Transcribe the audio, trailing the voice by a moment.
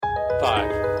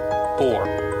5,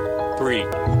 4, 3, 2,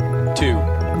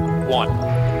 1.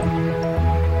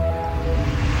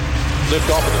 Lift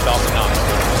off of the Falcon 9.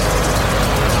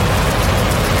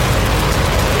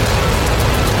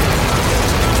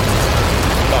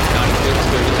 Falcon 9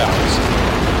 clear the towers.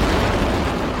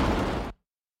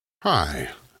 Hi,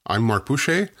 I'm Mark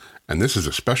Boucher, and this is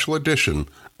a special edition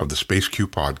of the Space Q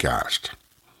podcast.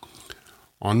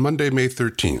 On Monday, May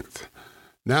 13th,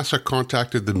 NASA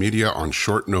contacted the media on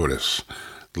short notice,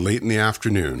 late in the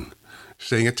afternoon,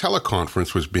 saying a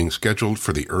teleconference was being scheduled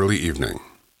for the early evening.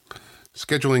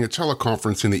 Scheduling a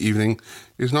teleconference in the evening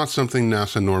is not something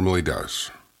NASA normally does.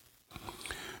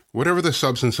 Whatever the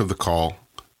substance of the call,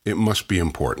 it must be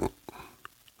important.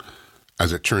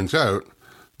 As it turns out,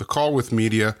 the call with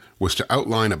media was to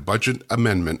outline a budget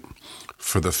amendment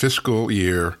for the fiscal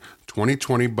year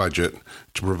 2020 budget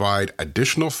to provide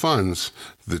additional funds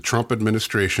to the Trump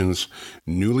administration's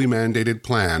newly mandated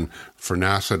plan for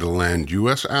NASA to land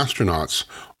U.S. astronauts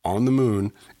on the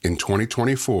moon in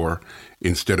 2024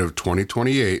 instead of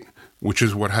 2028, which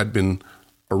is what had been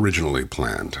originally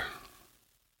planned.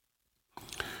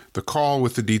 The call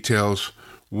with the details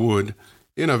would,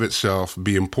 in of itself,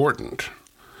 be important.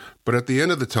 But at the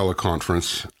end of the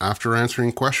teleconference, after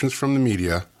answering questions from the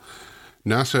media,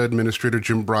 NASA Administrator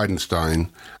Jim Bridenstine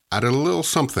added a little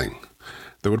something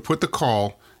that would put the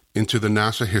call into the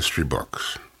NASA history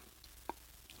books.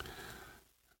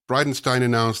 Bridenstine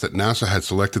announced that NASA had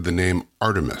selected the name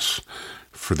Artemis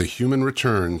for the human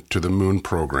return to the moon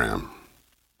program.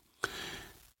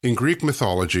 In Greek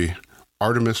mythology,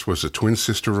 Artemis was the twin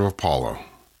sister of Apollo,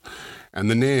 and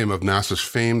the name of NASA's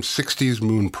famed 60s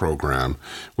moon program,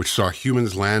 which saw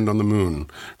humans land on the moon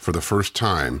for the first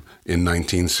time in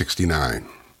 1969.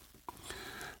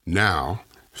 Now,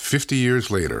 50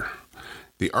 years later,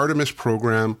 the Artemis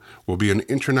program will be an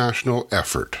international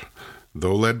effort,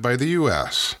 though led by the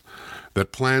U.S.,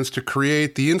 that plans to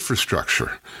create the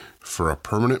infrastructure for a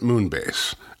permanent moon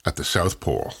base at the South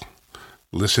Pole.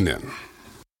 Listen in.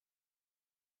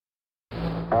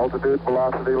 Altitude,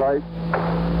 velocity, light.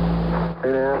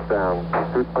 8.5 down,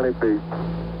 220 feet.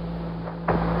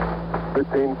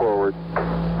 15 forward.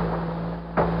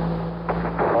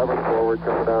 11 forward,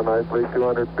 coming down nicely,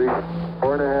 200 feet.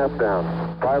 4.5 down,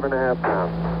 5.5 down.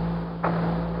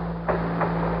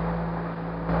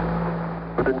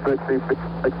 160 feet,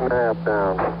 6.5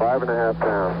 down, 5.5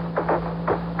 down.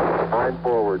 9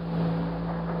 forward.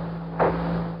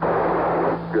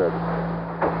 Good.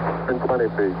 120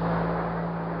 feet.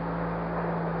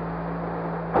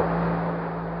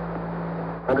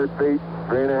 100 feet,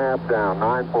 3.5 down,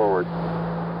 9 forward.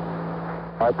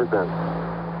 5%.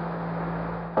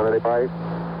 185.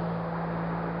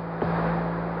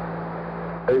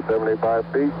 75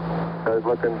 feet. That's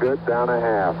looking good, down a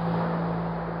half.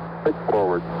 6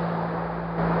 forward.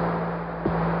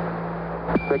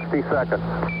 60 seconds.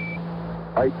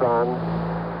 Lights on.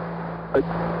 6.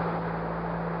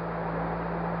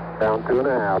 Down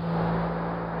 2.5.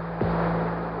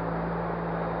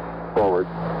 Forward.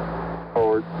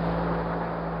 Forward.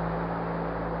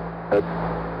 At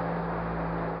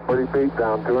 40 feet,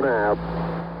 down 2.5.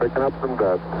 Picking up some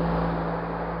dust.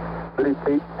 30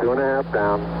 feet, 2.5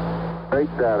 down. Straight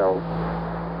shadow.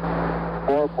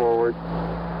 4 forward.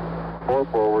 4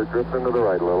 forward. Drifting to the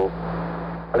right a little.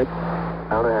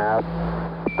 Down a half.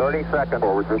 30 seconds.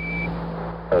 Forward. Just.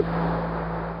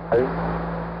 Ready?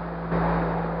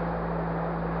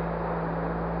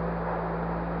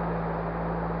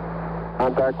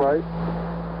 Contact light.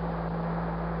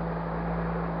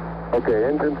 Okay,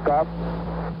 engine stop.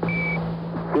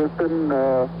 Houston,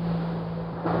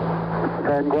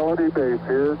 Tranquility Base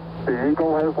here. The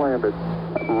Eagle has landed.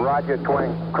 Roger,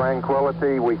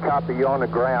 Tranquility. We copy you on the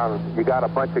ground. You got a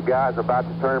bunch of guys about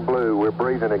to turn blue. We're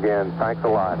breathing again. Thanks a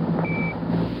lot.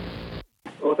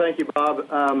 Well, thank you, Bob.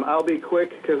 I'll be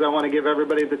quick because I want to give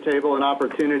everybody at the table an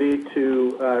opportunity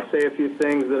to say a few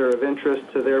things that are of interest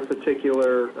to their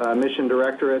particular mission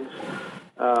directorates.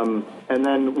 And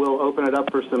then we'll open it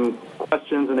up for some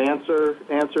questions and answers,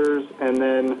 and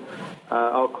then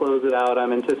I'll close it out.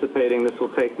 I'm anticipating this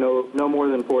will take no more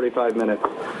than 45 minutes.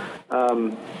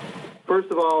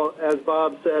 First of all, as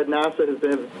Bob said,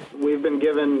 we've been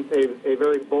given a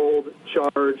very bold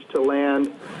charge to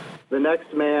land the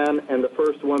next man and the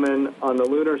first woman on the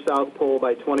lunar South Pole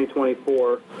by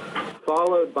 2024,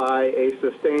 followed by a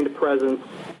sustained presence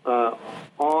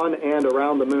on and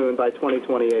around the moon by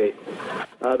 2028.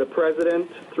 The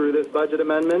President, through this budget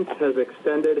amendment, has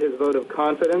extended his vote of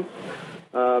confidence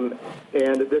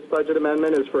And this budget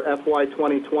amendment is for FY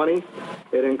 2020.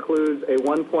 It includes a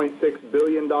 $1.6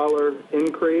 billion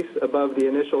increase above the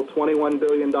initial $21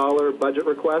 billion budget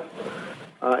request.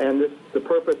 And the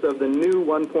purpose of the new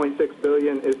 $1.6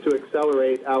 billion is to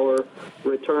accelerate our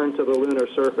return to the lunar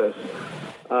surface.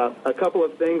 A couple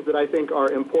of things that I think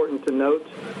are important to note,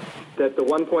 that the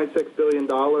 $1.6 billion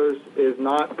is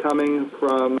not coming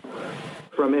from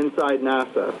inside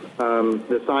NASA.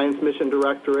 The Science Mission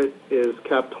Directorate is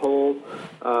kept whole.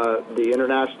 The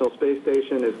International Space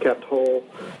Station is kept whole.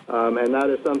 And that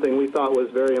is something we thought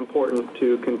was very important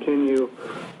to continue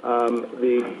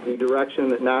the direction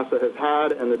that NASA has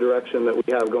had and the direction that we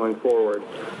have going forward.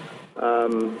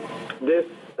 This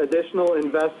additional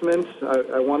investment,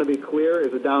 I want to be clear,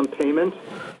 is a down payment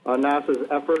on NASA's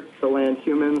efforts to land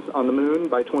humans on the moon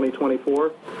by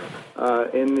 2024.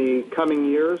 In the coming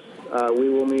years, we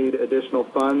will need additional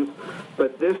funds,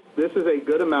 but this is a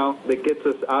good amount that gets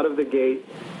us out of the gate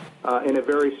in a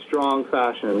very strong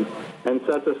fashion and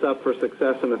sets us up for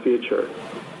success in the future.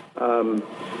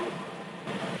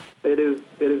 It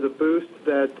is a boost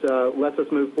that lets us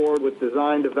move forward with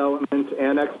design, development,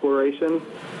 and exploration.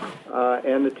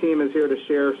 And the team is here to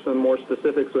share some more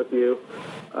specifics with you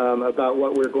about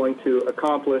what we're going to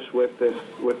accomplish with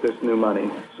this new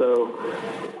money. So,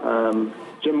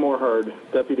 Jim Morehard,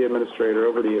 Deputy Administrator,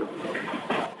 over to you.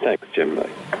 Thanks, Jim.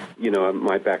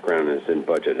 My background is in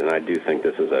budget, and I do think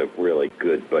this is a really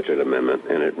good budget amendment,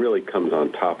 and it really comes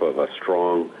on top of a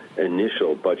strong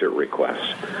initial budget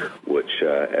request, which,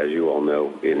 as you all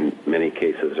know, in many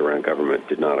cases around government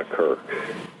did not occur.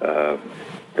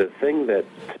 The thing that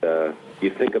you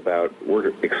think about, we're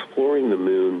exploring the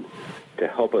moon to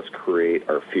help us create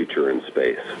our future in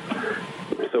space.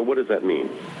 So what does that mean?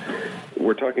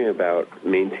 We're talking about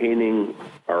maintaining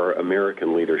our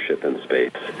American leadership in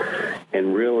space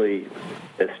and really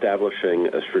establishing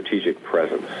a strategic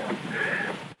presence.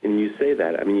 And you say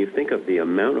that, you think of the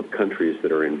amount of countries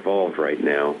that are involved right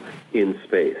now in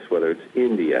space, whether it's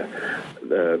India,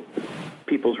 the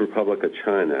People's Republic of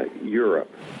China,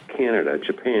 Europe, Canada,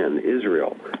 Japan,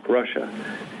 Israel, Russia.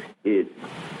 It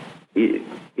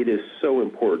is so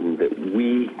important that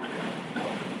we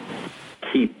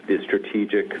keep the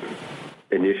strategic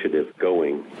initiative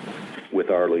going with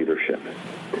our leadership.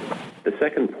 The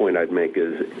second point I'd make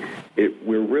is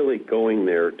we're really going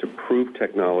there to prove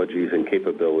technologies and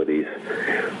capabilities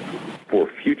for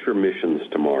future missions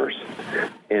to Mars.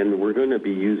 And we're going to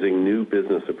be using new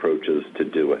business approaches to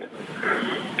do it.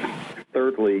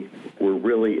 Thirdly, we're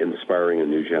really inspiring a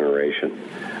new generation.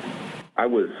 It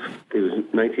was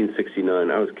 1969,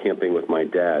 I was camping with my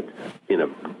dad in a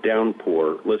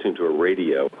downpour, listening to a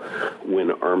radio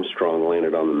when Armstrong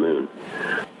landed on the moon.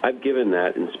 I've given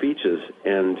that in speeches,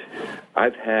 and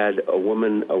I've had a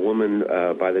woman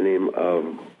by the name of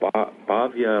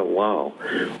Bhavya Lal,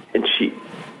 and she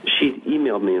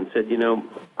emailed me and said,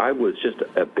 I was just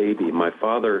a baby. My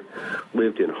father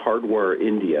lived in Hardwar,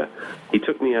 India. He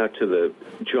took me out to the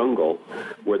jungle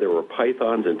where there were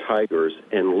pythons and tigers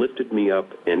and lifted me up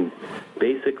and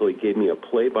basically gave me a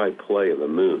play-by-play of the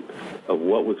moon, of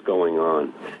what was going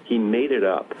on. He made it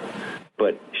up.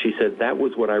 But she said, that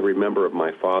was what I remember of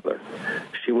my father.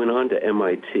 She went on to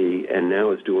MIT and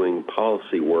now is doing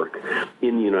policy work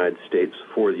in the United States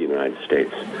for the United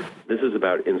States. This is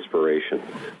about inspiration,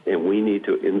 and we need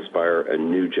to inspire a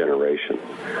new generation.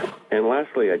 And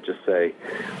lastly, I'd just say,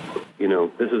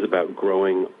 this is about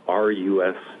growing our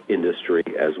U.S. industry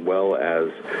as well as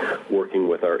working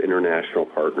with our international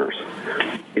partners.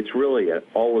 It's really an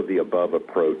all-of-the-above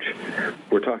approach.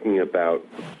 We're talking about,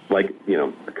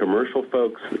 the commercial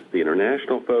folks, the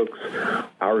international folks,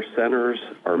 our centers,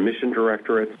 our mission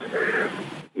directorates,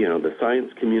 the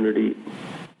science community.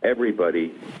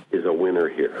 Everybody is a winner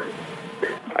here.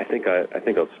 I think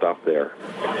I'll stop there,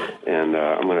 and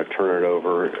I'm going to turn it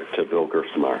over to Bill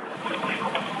Gerstenmaier.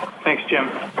 Thanks, Jim.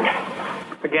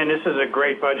 Again, this is a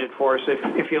great budget for us.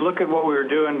 If you look at what we were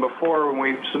doing before when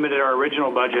we submitted our original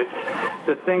budget,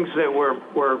 the things that were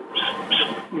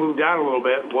moved down a little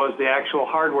bit was the actual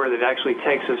hardware that actually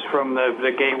takes us from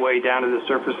the gateway down to the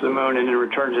surface of the moon and then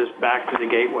returns us back to the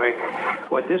gateway.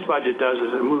 What this budget does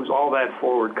is it moves all that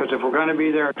forward, because if we're going to be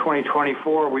there in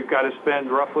 2024, we've got to spend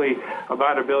roughly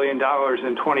about $1 billion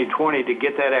in 2020 to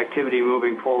get that activity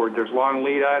moving forward. There's long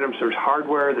lead items, there's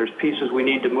hardware, there's pieces we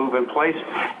need to move in place,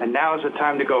 and now is the time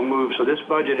time to go move. So this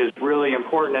budget is really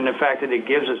important in the fact that it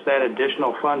gives us that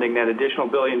additional funding, that additional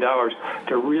 $1 billion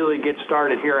to really get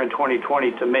started here in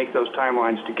 2020 to make those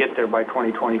timelines to get there by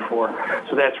 2024.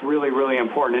 So that's really, really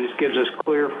important. It just gives us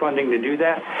clear funding to do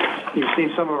that. You've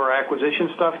seen some of our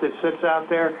acquisition stuff that sits out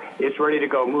there. It's ready to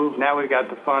go move. Now we've got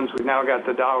the funds. We've now got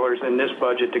the dollars in this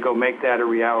budget to go make that a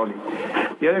reality.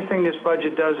 The other thing this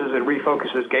budget does is it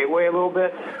refocuses Gateway a little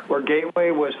bit, where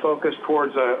Gateway was focused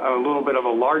towards a little bit of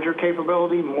a larger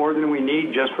capability, more than we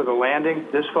need just for the landing.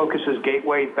 This focuses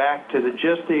Gateway back to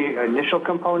just the initial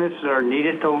components that are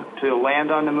needed to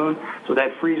land on the moon. So that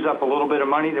frees up a little bit of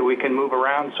money that we can move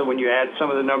around. So when you add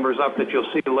some of the numbers up that you'll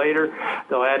see later,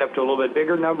 they'll add up to a little bit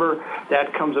bigger number.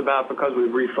 That comes about because we've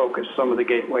refocused some of the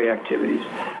Gateway activities.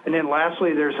 And then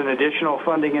lastly, there's an additional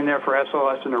funding in there for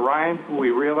SLS and Orion. We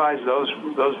realize those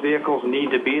vehicles need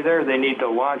to be there. They need to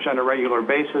launch on a regular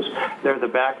basis. They're the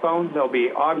backbone. They'll be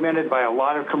augmented by a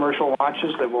lot of commercial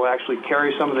launches that will actually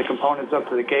carry some of the components up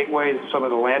to the Gateway, some of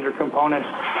the lander components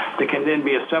that can then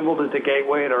be assembled at the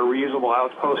Gateway at our reusable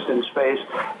outpost in space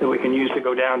that we can use to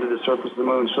go down to the surface of the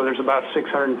moon. So there's about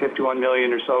 $651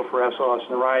 million or so for SLS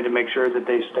and Orion to make sure that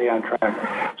they stay on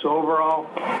track. So overall,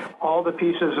 all the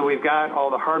pieces that we've got, all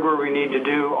the hardware we need to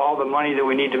do, all the money that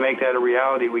we need to make that a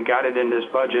reality, we got it in this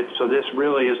budget. So this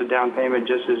really is a down payment,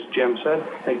 just as Jim said.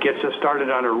 It gets us started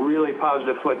on a really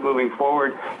positive foot moving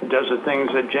forward. It does the things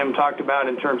that Jim talked about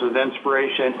in terms of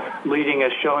inspiration, leading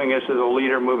us, showing us as a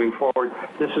leader moving forward.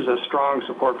 This is a strong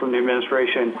support from the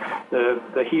administration.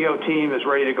 The HEO team is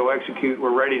ready to go execute.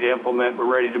 We're ready to implement.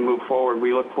 We're ready to move forward.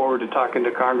 We look forward to talking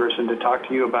to Congress and to talk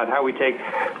to you about how we take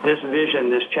this vision,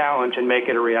 this challenge, and make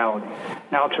it a reality.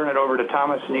 Now I'll turn it over to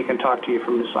Thomas, and he can talk to you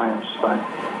from the science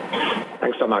side.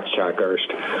 Thanks so much,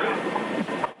 Gerst.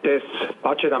 This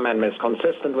budget amendment is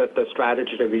consistent with the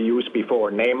strategy that we used before,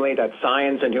 namely that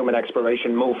science and human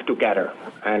exploration move together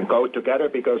and go together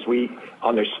because we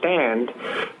understand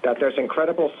that there's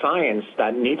incredible science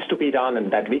that needs to be done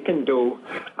and that we can do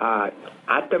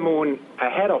at the moon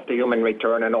ahead of the human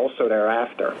return and also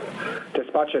thereafter. This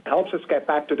budget helps us get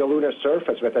back to the lunar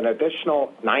surface with an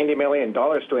additional $90 million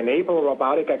to enable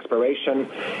robotic exploration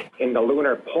in the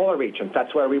lunar polar regions.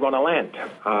 That's where we want to land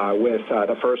with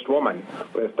the first woman,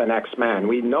 with the next man.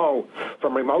 We know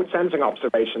from remote sensing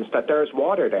observations that there's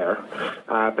water there,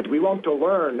 but we want to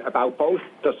learn about both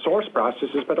the source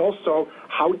processes but also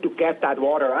how to get that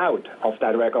water out of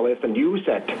that regolith and use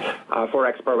it for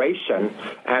exploration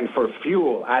and for fuel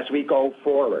as we go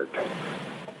forward.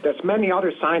 There's many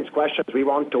other science questions we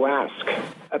want to ask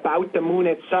about the moon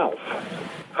itself.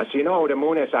 As you know, the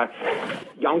moon is a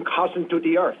young cousin to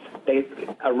the Earth. They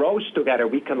arose together.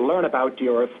 We can learn about the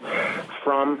Earth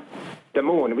from the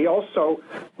moon. We also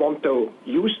want to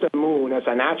use the moon as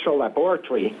a natural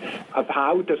laboratory of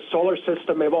how the solar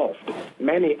system evolved.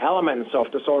 Many elements of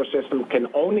the solar system can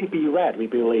only be read, we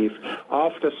believe,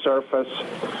 off the surface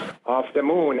of the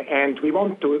moon. And we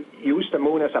want to use the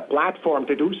moon as a platform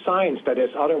to do science that is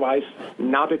otherwise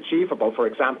not achievable. For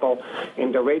example,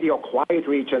 in the radio quiet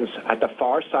regions at the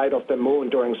far side of the moon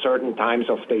during certain times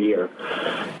of the year.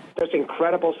 There's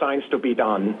incredible science to be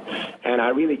done, and I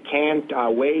really can't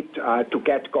wait to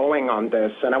get going on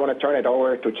this. And I want to turn it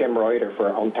over to Jim Reuter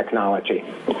on technology.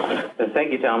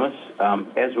 Thank you, Thomas.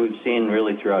 As we've seen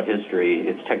really throughout history,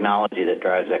 it's technology that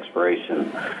drives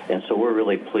exploration. And so we're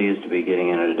really pleased to be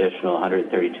getting an additional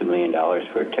 $132 million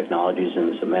for technologies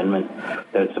in this amendment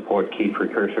that support key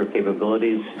precursor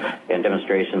capabilities and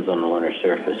demonstrations on the lunar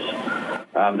surface.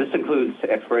 This includes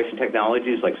exploration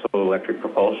technologies like solar electric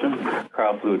propulsion,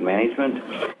 cryofluid management,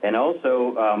 and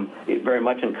also very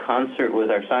much in concert with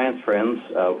our science friends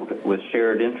with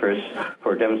shared interests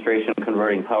for demonstration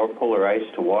converting polar ice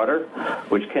to water,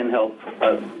 which can help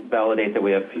validate that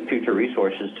we have future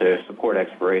resources to support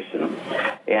exploration.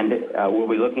 And we'll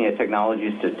be looking at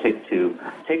technologies to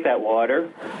take that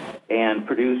water and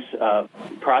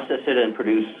process it and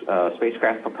produce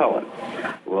spacecraft propellant.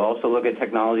 We'll also look at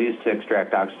technologies to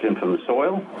extract oxygen from the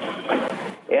soil.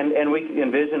 And we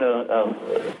envision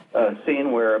a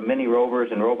scene where many rovers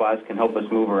and robots can help us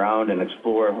move around and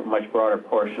explore a much broader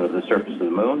portion of the surface of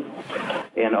the moon.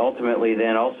 And ultimately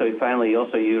then finally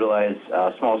utilize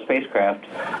small spacecraft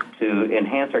to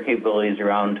enhance our capabilities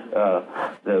around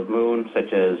the moon,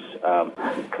 such as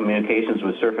communications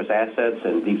with surface assets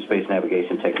and deep space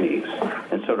navigation techniques.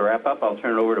 And so to wrap up, I'll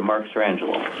turn it over to Mark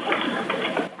Strangelo.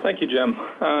 Thank you, Jim.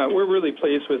 We're really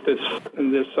pleased with this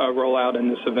rollout and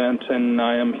this event, and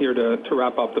I am here to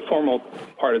wrap up the formal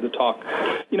part of the talk.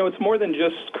 You know, it's more than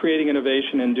just creating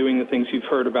innovation and doing the things you've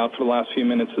heard about for the last few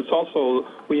minutes. It's also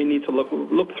we need to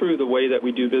look through the way that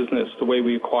we do business, the way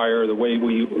we acquire, the way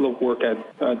we work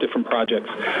at different projects.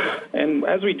 And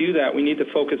as we do that, we need to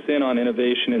focus in on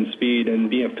innovation and speed and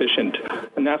be efficient.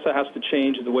 And NASA has to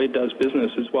change the way it does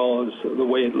business as well as the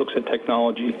way it looks at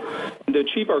technology. And to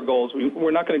achieve our goals,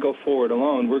 we're not going to go forward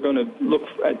alone. We're going to look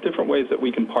at different ways that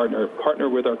we can partner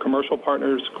with our commercial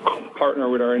partners, partner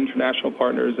with our international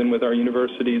partners, and with our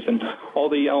universities, and all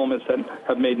the elements that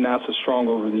have made NASA strong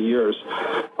over the years.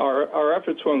 Our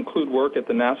efforts will include work at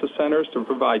the NASA centers to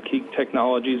provide key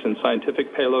technologies and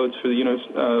scientific payloads for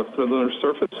the lunar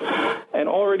surface, and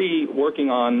already working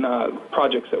on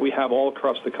projects that we have all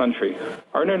across the country.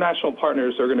 Our international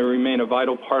partners are going to remain a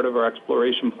vital part of our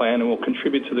exploration plan and will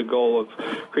contribute to the goal of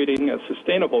creating a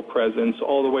sustainable presence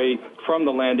all the way from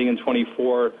the landing in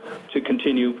 24 to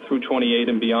continue through 28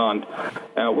 and beyond.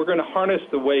 We're going to harness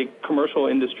the way commercial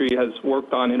industry has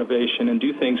worked on innovation and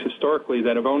do things historically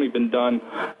that have only been done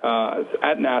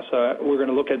at NASA. We're going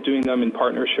to look at doing them in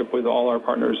partnership with all our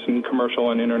partners in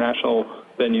commercial and international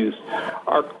venues.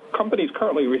 Our company is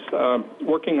currently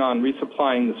working on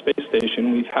resupplying the space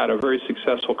station. We've had a very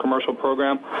successful commercial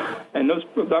program, and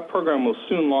that program will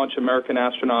soon launch American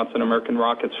astronauts and American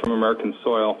rockets from American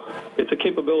soil. It's a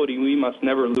capability we must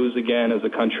never lose again as a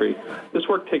country. This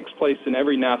work takes place in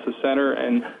every NASA center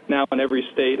and now in every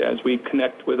state as we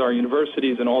connect with our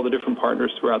universities and all the different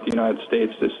partners throughout the United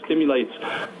States. This stimulates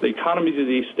the economies of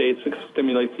these states,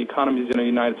 stimulates the economies in the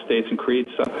United States, and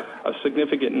creates a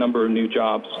significant number of new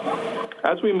jobs.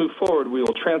 As we move forward, we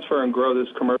will transfer and grow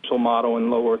this commercial model in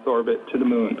low Earth orbit to the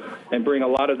moon and bring a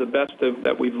lot of the best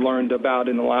that we've learned about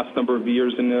in the last number of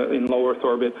years in low Earth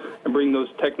orbit and bring those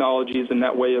technologies and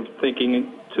that way of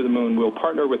thinking to the moon. We'll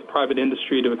partner with private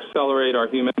industry to accelerate our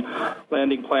human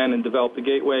landing plan and develop the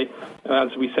gateway as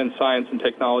we send science and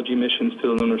technology missions to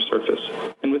the lunar surface.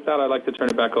 And with that, I'd like to turn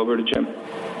it back over to Jim.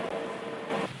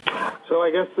 So I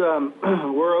guess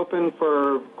we're open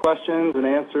for questions and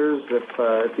answers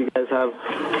if you guys have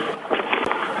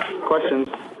questions.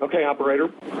 Okay, operator,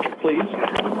 please.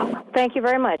 Thank you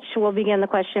very much. We'll begin the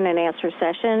question and answer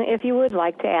session. If you would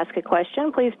like to ask a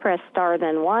question, please press star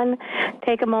then one.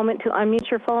 Take a moment to unmute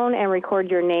your phone and record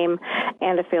your name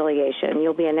and affiliation.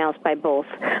 You'll be announced by both.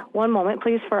 One moment,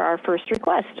 please, for our first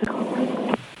request.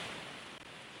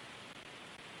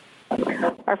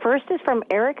 Our first is from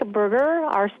Eric Berger,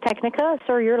 Ars Technica.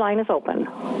 Sir, your line is open.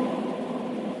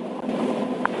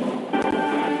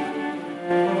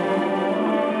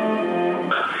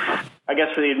 I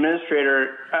guess for the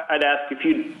administrator, I'd ask if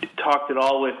you talked at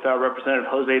all with Representative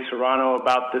Jose Serrano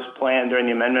about this plan during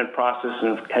the amendment process,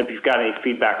 and if you've got any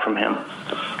feedback from him.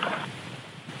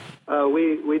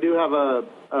 We do have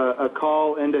a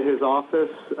call into his office.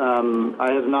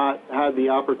 I have not had the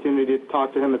opportunity to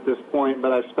talk to him at this point,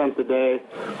 but I've spent the day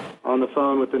on the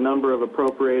phone with a number of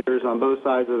appropriators on both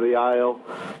sides of the aisle,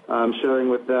 sharing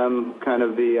with them kind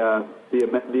of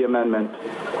the amendment.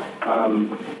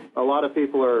 A lot of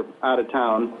people are out of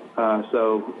town,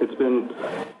 so it's been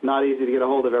not easy to get a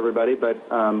hold of everybody, but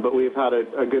we've had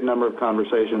a good number of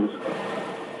conversations.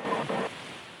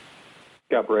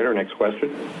 Operator, next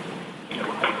question.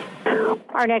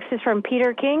 Our next is from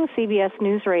Peter King, CBS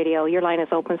News Radio. Your line is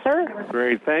open, sir.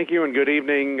 Great. Thank you, and good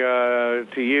evening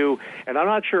to you. And I'm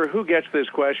not sure who gets this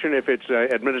question, if it's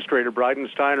Administrator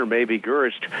Bridenstine or maybe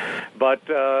Gerst, but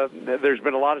there's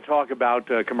been a lot of talk about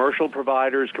commercial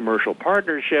providers, commercial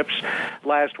partnerships.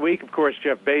 Last week, of course,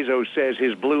 Jeff Bezos says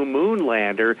his Blue Moon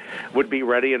lander would be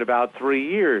ready in about 3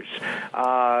 years.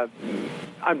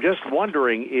 I'm just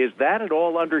wondering, is that at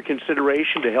all under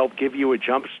consideration to help give you a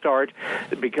jump start?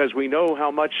 Because we know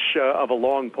how much of a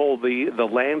long pole the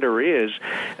lander is.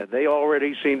 They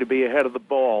already seem to be ahead of the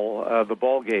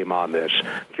ball game on this.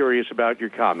 Curious about your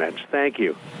comments. Thank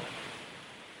you.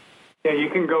 Yeah,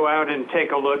 you can go out and take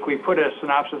a look. We put a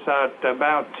synopsis out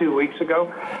about 2 weeks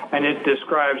ago, and it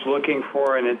describes looking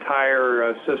for an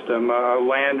entire system, a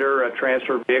lander, a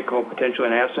transfer vehicle, potentially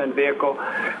an ascent vehicle.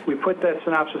 We put that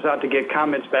synopsis out to get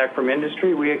comments back from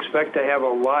industry. We expect to have a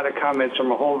lot of comments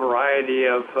from a whole variety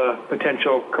of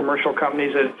potential commercial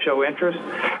companies that show interest.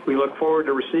 We look forward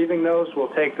to receiving those.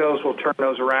 We'll take those, we'll turn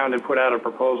those around and put out a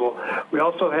proposal. We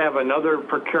also have another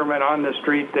procurement on the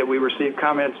street that we received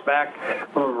comments back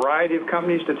from a variety variety of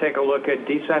companies to take a look at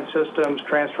descent systems,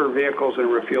 transfer vehicles,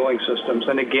 and refueling systems.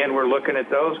 And again, we're looking at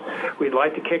those. We'd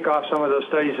like to kick off some of those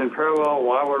studies in parallel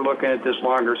while we're looking at this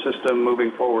longer system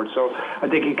moving forward. So I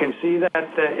think you can see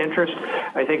that interest.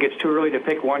 I think it's too early to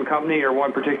pick one company or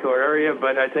one particular area,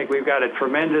 but I think we've got a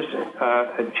tremendous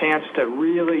chance to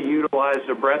really utilize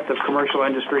the breadth of commercial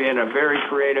industry in a very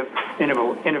creative,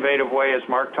 innovative way, as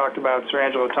Mark talked about, Sir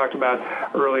Angelo talked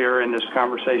about earlier in this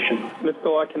conversation.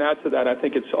 Phil, I can add to that. I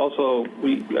think it's also,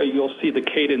 you'll see the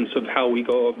cadence of how we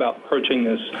go about approaching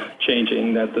this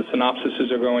changing, that the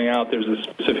synopsises are going out, there's a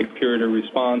specific period of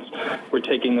response. We're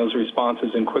taking those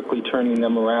responses and quickly turning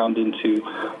them around into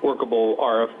workable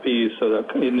RFPs so that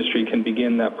the industry can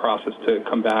begin that process to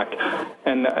come back.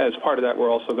 And as part of that,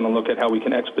 we're also going to look at how we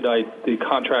can expedite the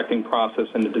contracting process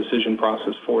and the decision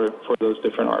process for those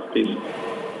different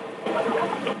RFPs.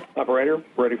 Operator,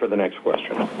 ready for the next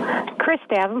question. Chris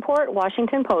Davenport,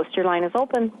 Washington Post. Your line is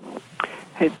open.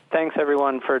 Hey, thanks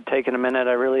everyone for taking a minute.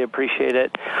 I really appreciate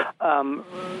it.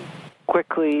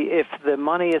 Quickly, if the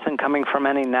money isn't coming from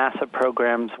any NASA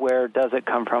programs, where does it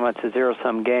come from? It's a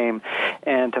zero-sum game.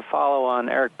 And to follow on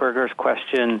Eric Berger's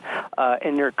question,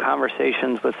 in your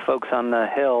conversations with folks on the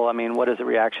Hill, I mean, what has the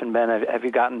reaction been? Have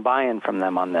you gotten buy-in from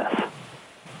them on this?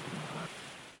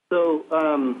 So,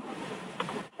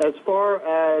 as far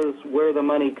as where the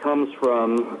money comes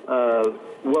from,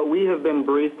 what we have been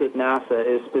briefed at NASA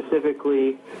is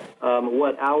specifically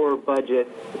what our budget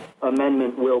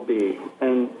amendment will be.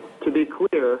 And to be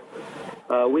clear,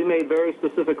 we made very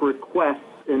specific requests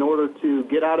in order to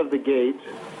get out of the gate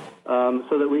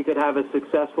so that we could have a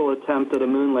successful attempt at a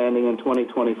moon landing in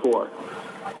 2024.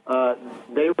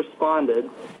 They responded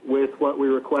with what we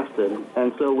requested,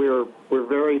 and so we're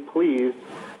very pleased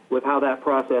with how that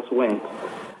process went.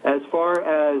 As far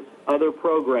as other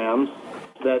programs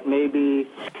that may be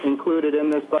included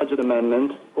in this budget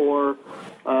amendment or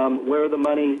where the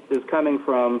money is coming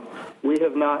from, we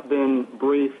have not been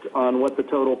briefed on what the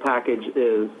total package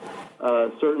is.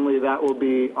 Certainly that will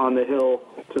be on the Hill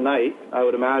tonight, I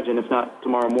would imagine, if not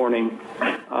tomorrow morning.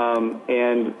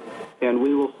 And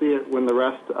we will see it when the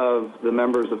rest of the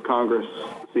members of Congress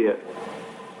see it.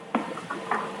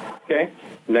 Okay,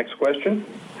 next question.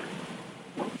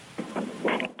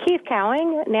 Keith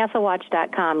Cowing,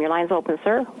 NASAWatch.com. Your line's open,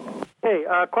 sir. Hey,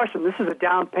 question. This is a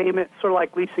down payment, sort of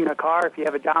like leasing a car. If you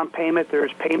have a down payment,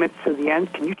 there's payments to the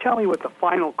end. Can you tell me what the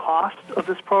final cost of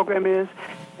this program is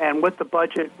and what the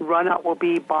budget run-out will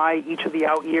be by each of the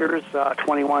out years,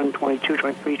 21, 22,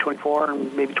 23, 24,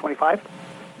 and maybe 25?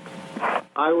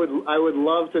 I would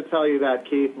love to tell you that,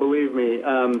 Keith. Believe me,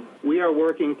 we are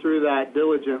working through that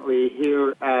diligently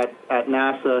here at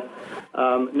NASA.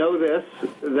 Know this,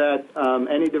 that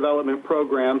any development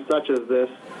program such as this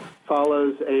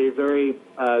follows a very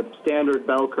standard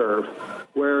bell curve,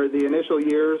 where the initial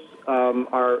years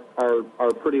are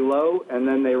pretty low, and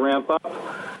then they ramp up,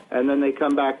 and then they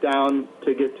come back down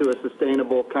to get to a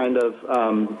sustainable kind of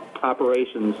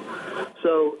operations.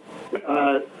 So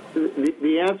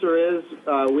the answer is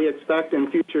we expect in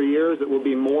future years it will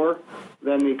be more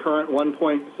than the current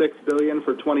 $1.6 billion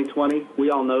for 2020.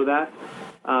 We all know that.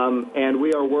 And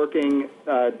we are working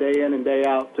day in and day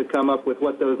out to come up with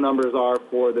what those numbers are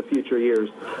for the future years.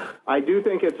 I do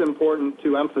think it's important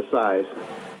to emphasize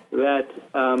that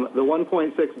the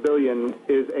 $1.6 billion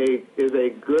is a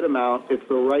good amount. It's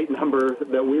the right number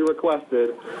that we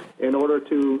requested in order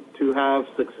to have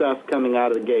success coming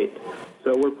out of the gate.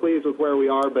 So we're pleased with where we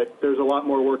are, but there's a lot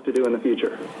more work to do in the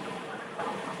future.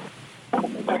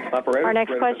 Operator, our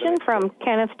next question from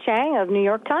Kenneth Chang of New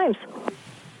York Times.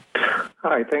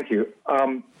 Hi, thank you.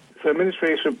 So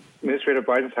Administrator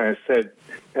Bridenstine has said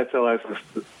SLS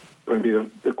is going to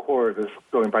be the core of this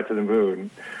going back to the moon.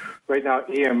 Right now,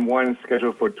 EM1 is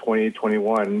scheduled for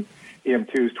 2021,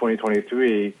 EM2 is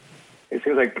 2023. It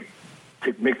seems like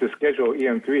to make the schedule,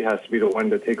 EM3 has to be the one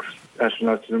that takes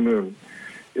astronauts to the moon.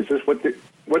 Is this what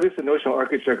is the notional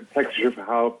architecture for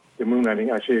how the moon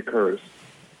landing actually occurs?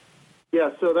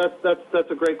 Yeah, so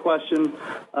that's a great question.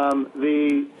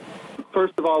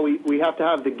 First of all, we have to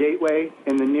have the gateway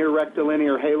in the near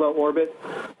rectilinear halo orbit.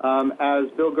 As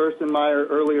Bill Gerstenmaier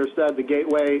earlier said, the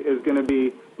gateway is going to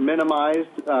be minimized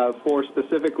for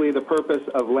specifically the purpose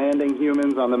of landing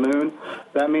humans on the moon.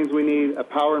 That means we need a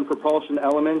power and propulsion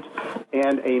element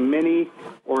and a mini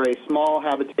or a small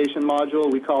habitation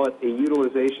module. We call it a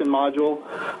utilization module.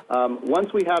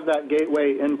 Once we have that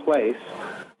gateway in place,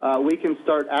 we can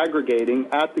start aggregating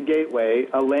at the gateway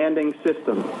a landing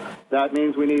system. That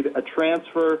means we need a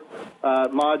transfer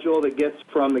module that gets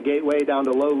from the gateway down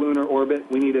to low lunar orbit.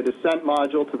 We need a descent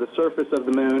module to the surface of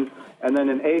the moon, and then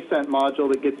an ascent module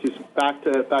that gets you back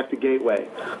to gateway.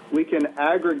 We can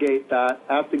aggregate that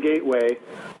at the gateway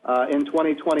in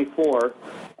 2024.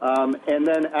 And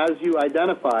then, as you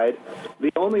identified,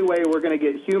 the only way we're going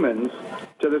to get humans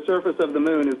to the surface of the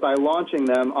moon is by launching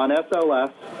them on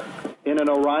SLS in an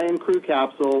Orion crew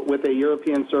capsule with a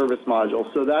European service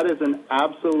module. So that is an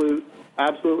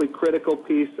absolutely critical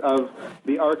piece of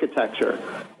the architecture.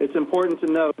 It's important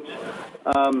to note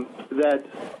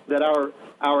that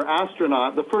our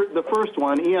astronaut, the first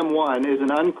one, EM1, is an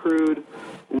uncrewed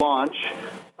launch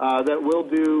that will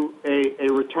do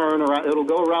a return around. It'll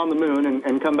go around the moon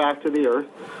and come back to the Earth.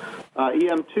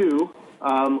 EM2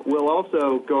 will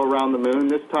also go around the moon,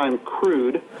 this time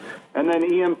crewed. And then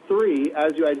EM3,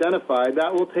 as you identified,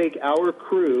 that will take our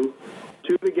crew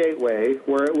to the gateway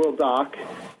where it will dock,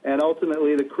 and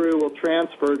ultimately the crew will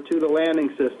transfer to the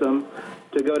landing system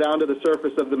to go down to the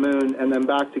surface of the moon and then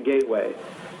back to gateway.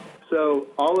 So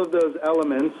all of those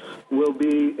elements will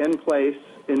be in place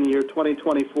in the year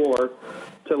 2024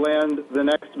 to land the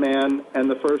next man and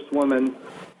the first woman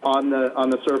on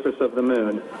the surface of the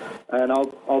moon. And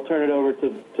I'll turn it over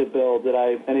to Bill.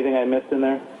 Anything I missed in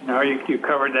there? No, you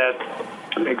covered that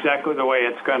exactly the way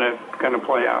it's going to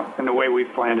play out and the way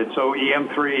we've planned it. So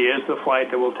EM3 is the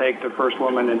flight that will take the first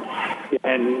woman and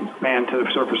man to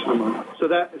the surface of the moon.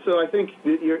 So I think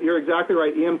you're exactly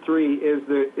right. EM3 is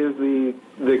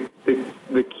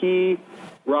the key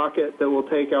rocket that will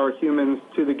take our humans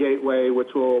to the gateway,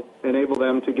 which will enable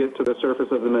them to get to the surface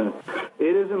of the moon.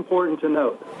 It is important to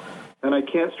note, and I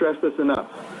can't stress this enough,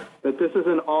 that this is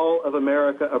an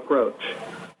all-of-America approach.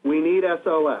 We need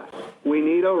SLS, we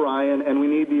need Orion, and we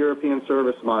need the European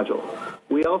service module.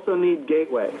 We also need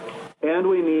gateway, and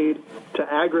we need to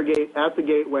aggregate at the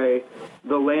gateway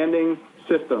the landing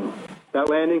system. That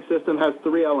landing system has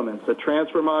three elements: a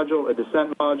transfer module, a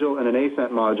descent module, and an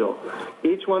ascent module.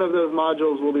 Each one of those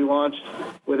modules will be launched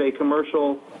with a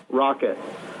commercial rocket.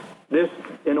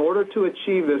 In order to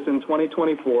achieve this in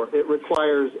 2024, it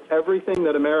requires everything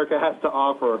that America has to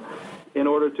offer in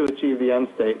order to achieve the end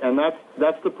state. And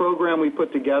that's the program we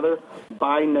put together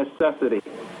by necessity.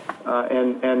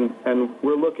 And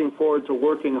we're looking forward to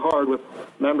working hard with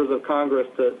members of Congress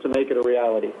to make it a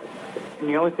reality. And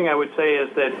the only thing I would say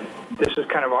is that this is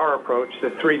kind of our approach,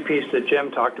 the three-piece that Jim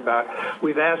talked about.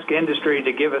 We've asked industry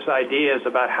to give us ideas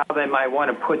about how they might want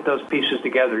to put those pieces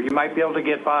together. You might be able to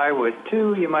get by with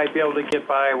 2, you might be able to get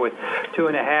by with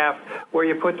 2.5, where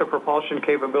you put the propulsion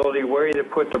capability, where you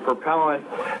put the propellant.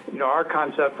 Our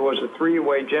concept was a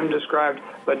 3-way Jim described,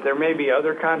 but there may be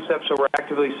other concepts, so we're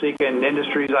actively seeking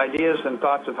industry's ideas and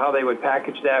thoughts of how they would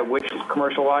package that, which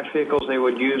commercial launch vehicles they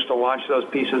would use to launch those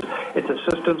pieces. It's a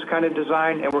systems kind of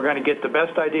design, and we're going to get the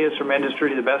best ideas from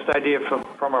industry, the best idea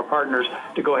from our partners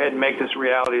to go ahead and make this a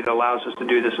reality that allows us to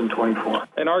do this in 24.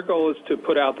 And our goal is to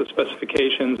put out the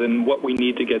specifications and what we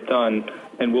need to get done,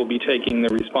 and we'll be taking the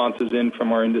responses in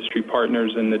from our industry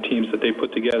partners and the teams that they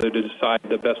put together to decide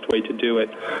the best way to do it.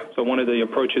 So one of the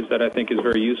approaches that I think is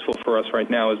very useful for us right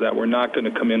now is that we're not going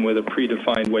to come in with a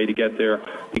predefined way to get there,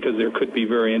 because there could be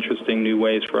very interesting new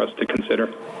ways for us to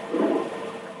consider.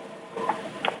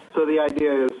 So the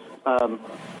idea is,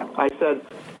 I said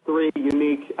 3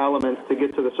 unique elements to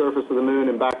get to the surface of the moon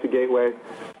and back to gateway.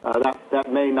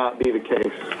 That may not be the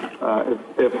case.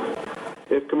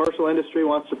 If commercial industry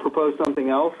wants to propose something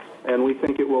else and we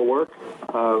think it will work,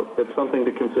 it's something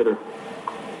to consider.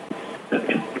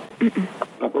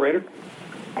 Operator?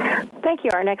 Thank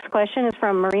you. Our next question is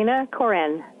from Marina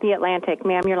Koren, The Atlantic.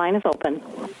 Ma'am, your line is open.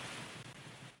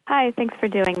 Hi, thanks for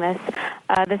doing this.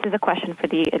 This is a question for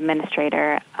the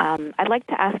administrator. I'd like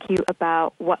to ask you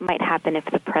about what might happen if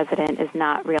the president is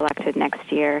not reelected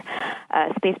next year.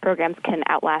 Space programs can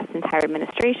outlast entire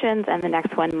administrations, and the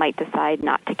next one might decide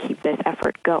not to keep this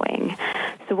effort going.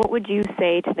 So what would you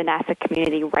say to the NASA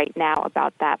community right now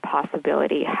about that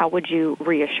possibility? How would you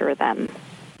reassure them?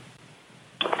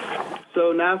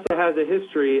 So NASA has a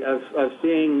history of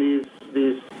seeing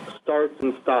these starts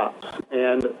and stops,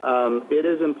 and it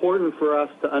is important for us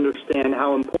to understand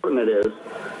how important it is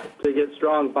to get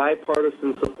strong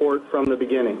bipartisan support from the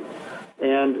beginning.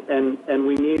 And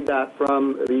we need that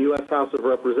from the U.S. House of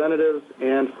Representatives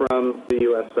and from the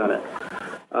U.S. Senate.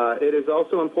 It is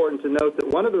also important to note that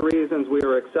one of the reasons we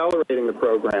are accelerating the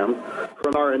program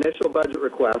from our initial budget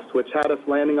request, which had us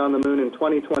landing on the moon in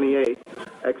 2028,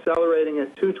 accelerating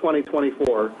it to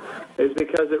 2024, is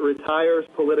because it retires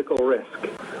political risk.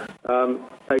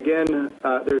 Again,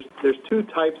 there's two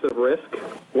types of risk.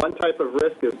 One type of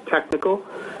risk is technical,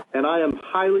 and I am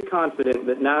highly confident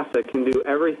that NASA can do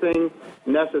everything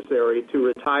necessary to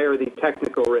retire the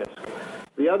technical risk.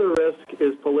 The other risk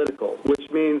is political, which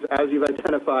means, as you've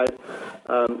identified,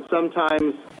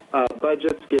 sometimes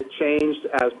budgets get changed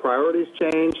as priorities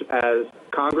change, as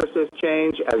Congresses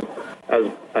change,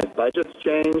 as budgets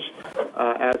change,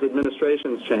 as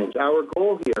administrations change. Our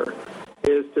goal here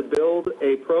is to build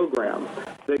a program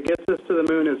that gets us to the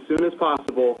moon as soon as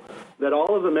possible, that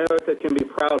all of America can be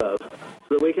proud of,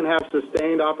 so that we can have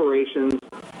sustained operations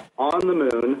on the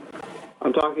moon.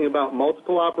 I'm talking about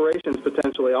multiple operations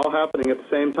potentially all happening at the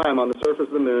same time on the surface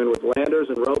of the moon, with landers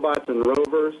and robots and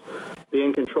rovers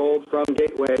being controlled from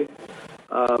Gateway.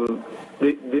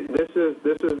 This is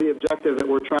the objective that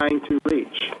we're trying to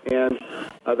reach. And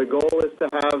the goal is to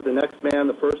have the next man,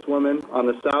 the first woman, on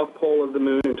the south pole of the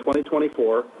moon in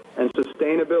 2024, and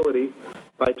sustainability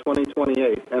by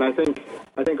 2028. And I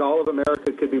think all of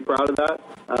America could be proud of that,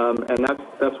 and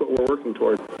that's what we're working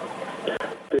toward.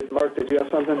 Mark, did you have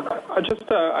something?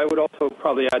 I would also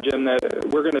probably add, Jim, that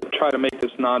we're going to try to make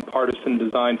this nonpartisan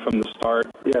design from the start.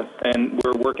 Yes. And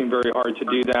we're working very hard to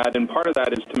do that. And part of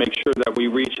that is to make sure that we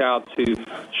reach out to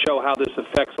show how this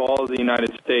affects all of the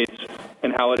United States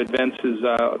and how it advances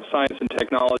science and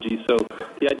technology. So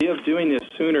the idea of doing this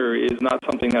sooner is not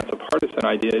something that's a partisan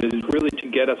idea. It is really to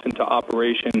get us into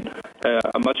operation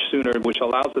much sooner, which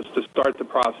allows us to start the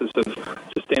process of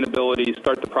sustainability,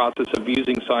 start the process of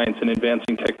using science and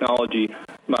advancing technology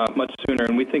much sooner.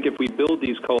 And we think if we build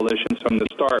these coalitions from the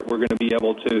start, we're going to be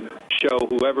able to show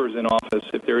whoever's in office,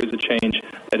 if there is a change,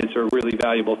 that it's a really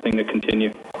valuable thing to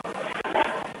continue.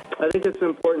 I think it's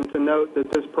important to note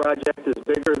that this project is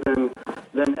bigger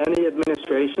than any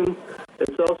administration.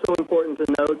 It's also important to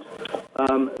note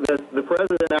that the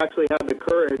president actually had the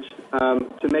courage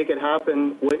to make it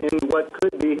happen in what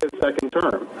could be his second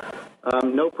term.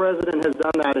 No president has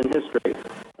done that in history,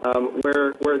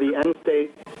 where the end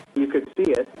state, you could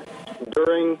see it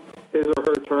during his or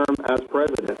her term as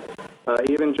president.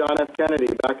 Even John F. Kennedy,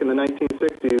 back in the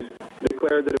 1960s,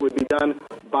 declared that it would be done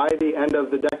by the end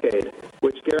of the decade,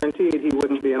 which guaranteed he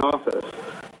wouldn't be in office.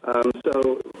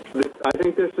 I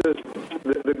think this is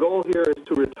the goal here is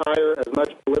to retire as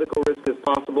much political risk as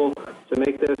possible to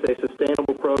make this a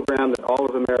sustainable program that all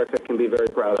of America can be very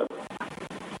proud of.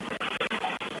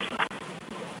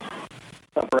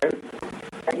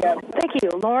 Thank you.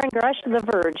 Lauren Grush, The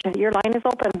Verge. Your line is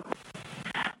open.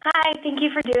 Hi, thank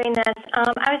you for doing this.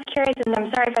 I was curious, and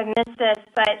I'm sorry if I missed this,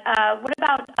 but what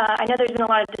about, I know there's been a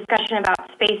lot of discussion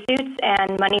about spacesuits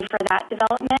and money for that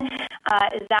development.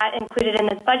 Is that included in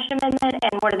this budget amendment,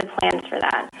 and what are the plans for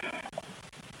that?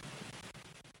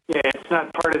 Yeah, it's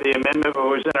not part of the amendment, but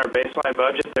it was in our baseline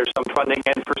budget. There's some funding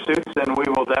in for suits, and we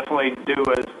will definitely do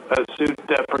a suit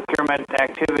procurement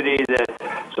activity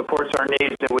that supports our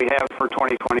needs that we have for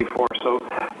 2024. So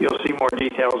you'll see more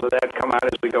details of that come out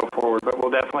as we go forward. But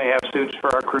we'll definitely have suits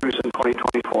for our crews in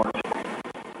 2024.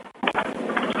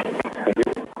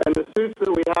 And the suits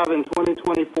that we have in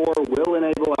 2024 will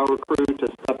enable our crew to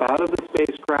step out of the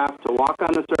spacecraft, to walk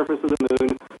on the surface of the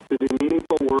moon, to do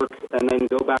meaningful work, and then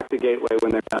go back to Gateway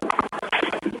when they're done.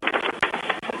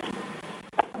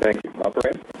 Thank you.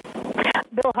 Operator?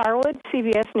 Bill Harwood,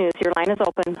 CBS News. Your line is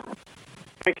open.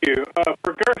 Thank you.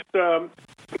 For Gerst,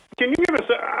 can you give us,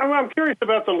 I'm curious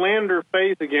about the lander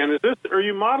phase again. Are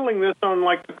you modeling this on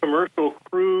like the commercial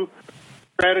crew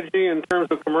strategy in terms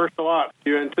of commercial ops?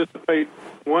 Do you anticipate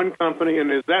one company,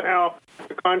 and is that how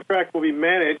the contract will be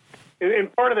managed?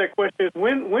 And part of that question is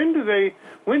when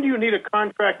do you need a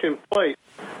contract in place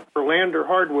for lander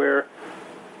hardware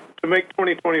to make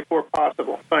 2024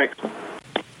 possible? Thanks.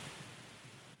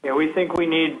 Yeah, we think we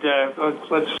need,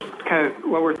 let's kind of,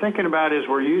 what we're thinking about is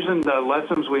we're using the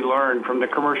lessons we learned from the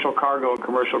commercial cargo and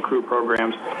commercial crew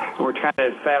programs, and we're kind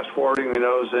of fast-forwarding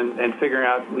those and figuring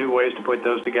out new ways to put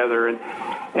those together.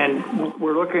 And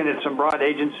we're looking at some broad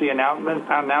agency announcement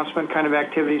kind of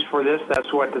activities for this.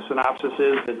 That's what the synopsis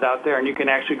is that's out there, and you can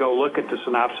actually go look at the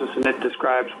synopsis, and it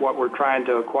describes what we're trying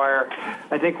to acquire.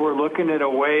 I think we're looking at a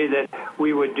way that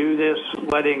we would do this,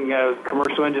 letting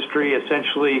commercial industry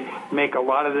essentially make a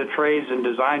lot of the trades and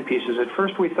design pieces. At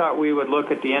first, we thought we would look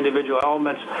at the individual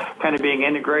elements kind of being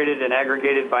integrated and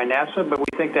aggregated by NASA, but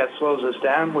we think that slows us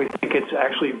down. We think it's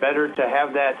actually better to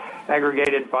have that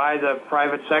aggregated by the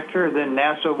private sector. Then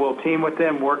NASA will team with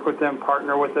them, work with them,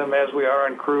 partner with them as we are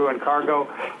on crew and cargo,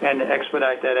 and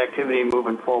expedite that activity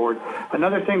moving forward.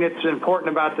 Another thing that's important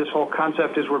about this whole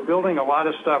concept is we're building a lot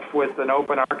of stuff with an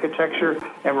open architecture,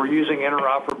 and we're using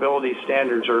interoperability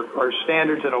standards or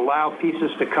standards that allow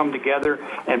pieces to come together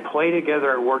and play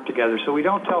together and work together. So we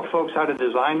don't tell folks how to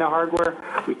design the hardware.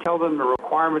 We tell them the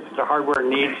requirements that the hardware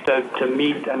needs to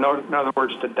meet, in other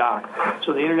words, to dock.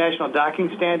 So the International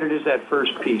Docking Standard is that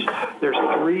first piece. There's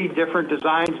 3 different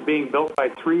designs being built by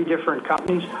 3 different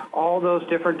companies. All those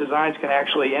different designs can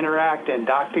actually interact and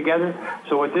dock together.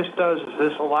 So what this does is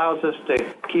this allows us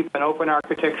to keep an open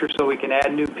architecture so we can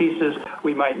add new pieces.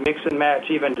 We might mix and match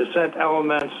even descent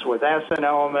elements with ascent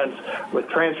elements, with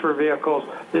transfer vehicles.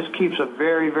 This keeps a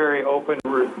very, very open,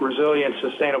 resilient,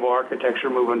 sustainable architecture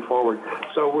moving forward.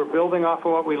 So we're building off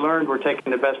of what we learned. We're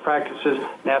taking the best practices.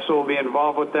 NASA will be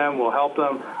involved with them. We'll help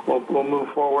them. We'll move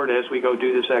forward as we go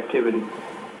do this activity.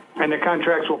 And the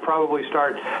contracts will probably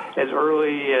start as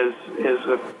early as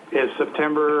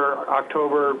September or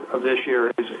October of this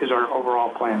year is our overall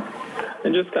plan.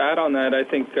 And just to add on that, I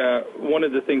think one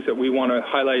of the things that we want to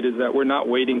highlight is that we're not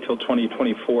waiting till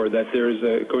 2024, that there's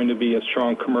going to be a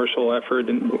strong commercial effort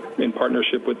in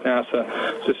partnership with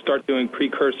NASA to start doing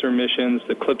precursor missions.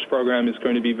 The CLIPS program is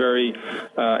going to be very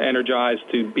energized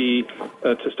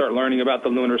to start learning about the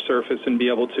lunar surface and be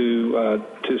able to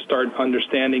start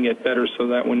understanding it better so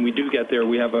that when we do get there,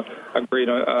 we have a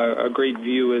great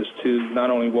view as to not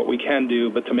only what we can do,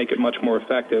 but to make it much more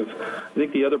effective. I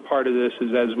think the other part of this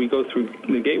is as we go through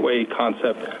the gateway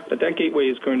concept, that gateway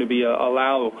is going to be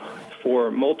allow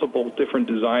for multiple different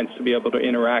designs to be able to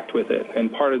interact with it.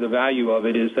 And part of the value of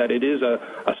it is that it is a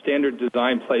standard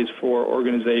design place for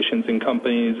organizations and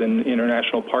companies and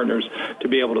international partners to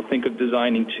be able to think of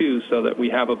designing too, so that we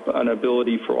have an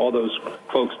ability for all those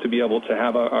folks to be able to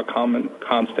have a common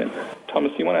constant.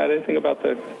 Thomas, do you want to add anything about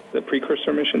the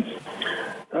precursor missions?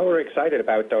 We're excited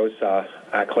about those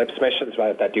CLIPS missions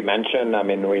that you mentioned. I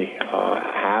mean, we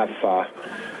have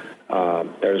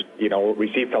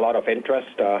received a lot of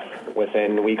interest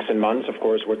within weeks and months. Of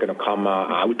course, we're going to come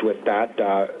out with that.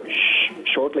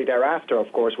 Shortly thereafter,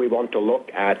 of course, we want to look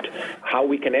at how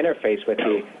we can interface with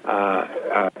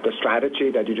the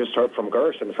strategy that you just heard from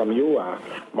Gers and from you,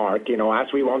 Mark. As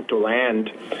we want to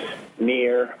land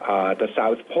near the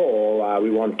South Pole,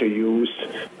 we want to use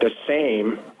the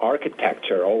same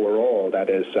architecture overall that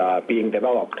is being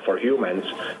developed for humans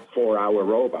for our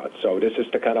robots. So this is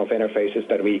the kind of interfaces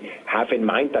that we have in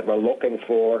mind that we're looking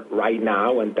for right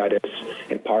now, and that is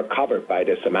in part covered by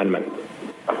this amendment.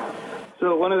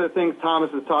 So one of the things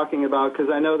Thomas is talking about, because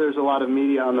I know there's a lot of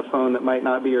media on the phone that might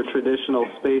not be your traditional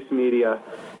space media,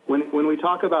 when we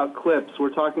talk about CLIPS, we're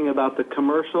talking about the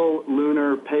Commercial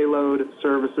Lunar Payload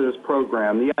Services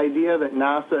Program. The idea that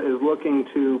NASA is looking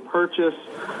to purchase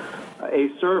a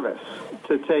service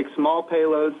to take small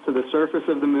payloads to the surface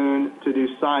of the moon to do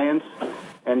science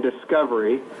and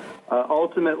discovery,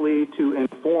 ultimately to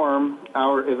inform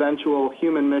our eventual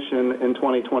human mission in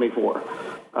 2024.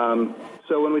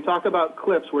 So when we talk about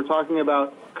CLIPS, we're talking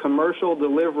about commercial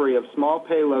delivery of small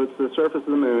payloads to the surface of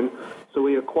the moon. So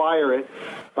we acquire it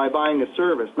by buying a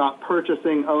service, not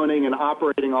purchasing, owning, and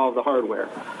operating all of the hardware.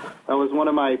 That was one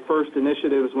of my first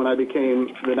initiatives when I became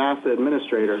the NASA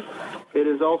administrator. It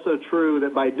is also true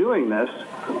that by doing this,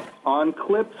 on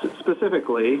CLIPS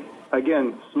specifically,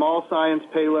 again, small science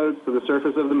payloads to the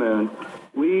surface of the moon,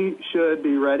 we should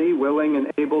be ready, willing,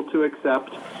 and able to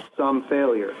accept some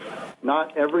failure.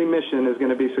 Not every mission is going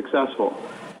to be successful.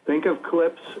 Think of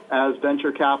CLIPS as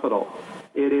venture capital.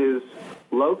 It is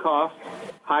low cost,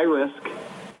 high risk,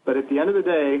 but at the end of the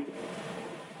day,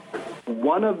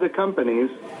 one of the companies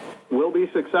will be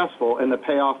successful and the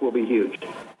payoff will be huge.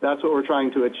 That's what we're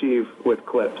trying to achieve with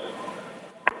CLIPS.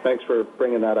 Thanks for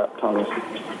bringing that up, Thomas.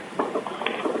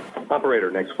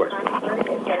 Operator, next question.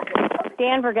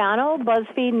 Dan Vergano,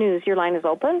 BuzzFeed News. Your line is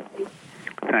open.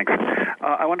 Thanks.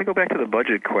 I want to go back to the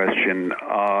budget question.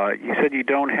 You said you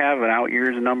don't have an out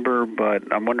years number, but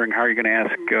I'm wondering how you're going to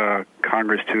ask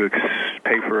Congress to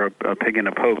pay for a pig in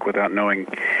a poke without knowing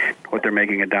what they're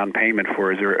making a down payment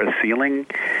for. Is there a ceiling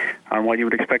on what you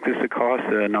would expect this to cost?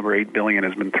 The number $8 billion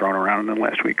has been thrown around in the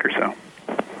last week or so.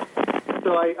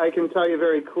 So I can tell you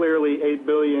very clearly $8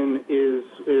 billion is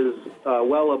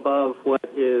well above what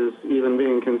is even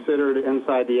being considered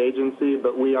inside the agency,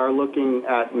 but we are looking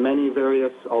at many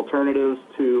various alternatives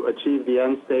to achieve the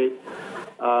end state.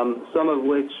 some of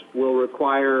which will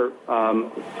require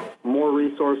more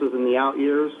resources in the out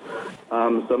years,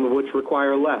 some of which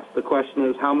require less. The question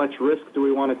is, how much risk do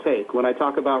we want to take? When I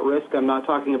talk about risk, I'm not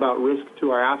talking about risk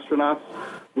to our astronauts.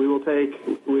 We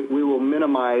will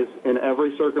minimize in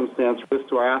every circumstance risk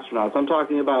to our astronauts. I'm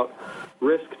talking about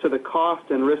risk to the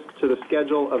cost and risk to the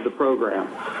schedule of the program.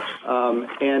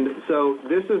 And so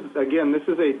this is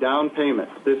a down payment.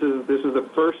 This is the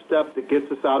first step that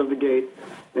gets us out of the gate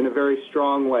in a very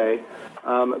strong way.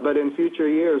 But in future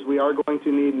years, we are going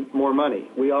to need more money.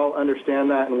 We all understand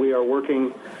that, and we are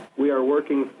working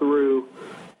through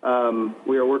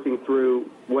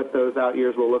what those out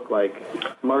years will look like.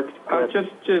 Mark?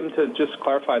 Jim, to just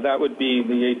clarify, that would be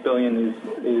the $8 billion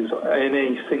is in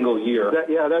a single year.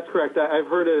 Yeah, that's correct. I've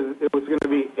heard it was going to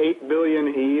be $8 billion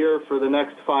a year for the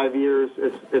next 5 years.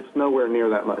 It's nowhere near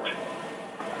that much.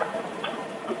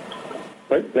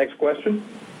 Right, next question.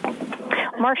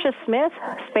 Marcia Smith,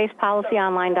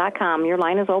 SpacePolicyOnline.com. Your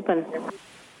line is open.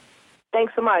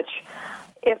 Thanks so much.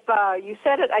 If you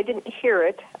said it, I didn't hear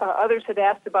it. Others had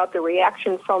asked about the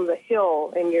reaction from the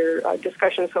Hill in your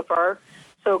discussion so far.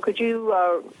 So could you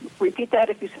repeat that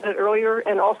if you said it earlier?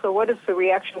 And also, what is the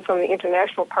reaction from the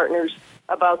international partners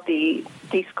about the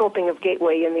descoping of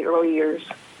Gateway in the early years?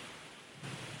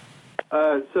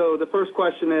 So the first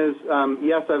question is,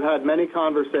 yes, I've had many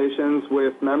conversations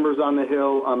with members on the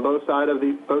Hill on both sides of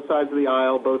the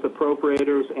aisle, both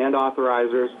appropriators and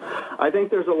authorizers. I think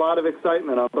there's a lot of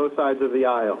excitement on both sides of the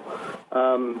aisle.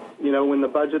 When the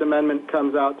budget amendment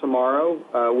comes out tomorrow,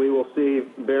 we will see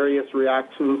various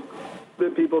reactions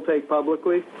that people take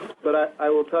publicly. But I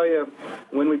will tell you,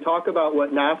 when we talk about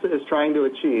what NASA is trying to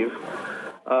achieve,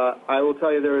 I will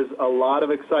tell you there is a lot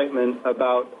of excitement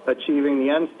about achieving the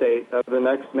end state of the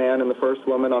next man and the first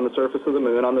woman on the surface of the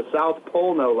moon, on the South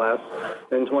Pole no less,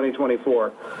 in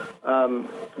 2024.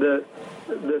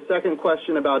 The second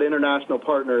question about international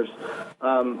partners,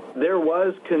 there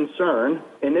was concern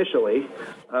initially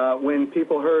when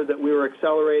people heard that we were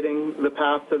accelerating the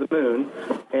path to the moon,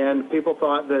 and people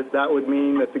thought that would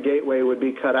mean that the Gateway would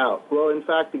be cut out. Well, in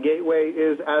fact, the Gateway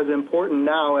is as important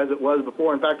now as it was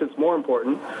before. In fact, it's more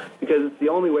important because it's the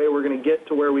only way we're going to get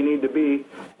to where we need to be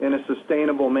in a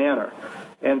sustainable manner.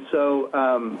 And so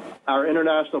our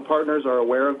international partners are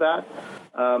aware of that.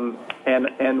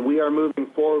 And we are moving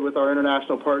forward with our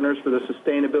international partners for the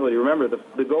sustainability. Remember,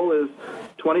 the goal is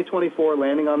 2024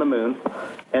 landing on the moon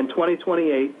and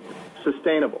 2028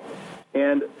 sustainable.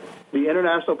 And the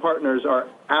international partners are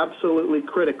absolutely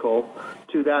critical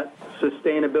to that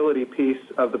sustainability piece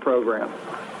of the program.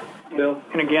 Bill?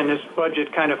 And again, this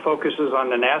budget kind of focuses on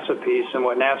the NASA piece and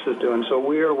what NASA's doing. So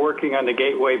we are working on the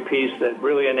Gateway piece that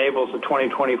really enables the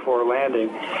 2024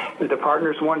 landing. If the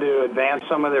partners want to advance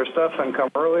some of their stuff and come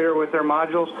earlier with their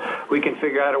modules, we can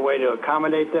figure out a way to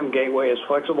accommodate them. Gateway is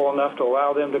flexible enough to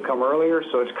allow them to come earlier,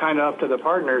 so it's kind of up to the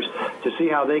partners to see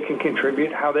how they can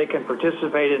contribute, how they can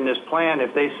participate in this plan.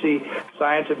 If they see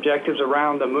science objectives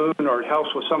around the moon, or it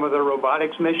helps with some of their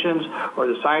robotics missions, or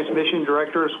the science mission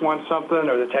directors want something,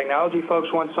 or the technology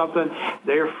folks want something,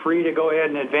 they're free to go ahead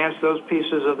and advance those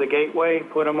pieces of the Gateway,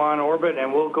 put them on orbit,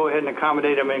 and we'll go ahead and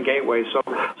accommodate them in Gateway. So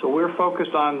we're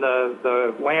focused on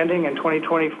the landing in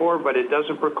 2024, but it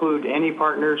doesn't preclude any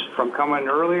partners from coming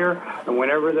earlier, and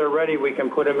whenever they're ready, we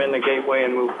can put them in the Gateway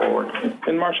and move forward.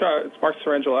 And Marcia, it's Mark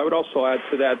Sorrentino. I would also add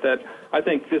to that I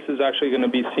think this is actually going to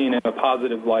be seen in a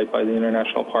positive light by the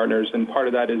international partners, and part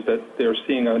of that is that they're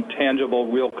seeing a tangible,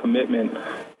 real commitment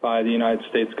by the United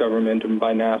States government and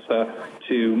by NASA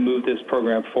to move this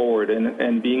program forward.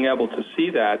 And being able to see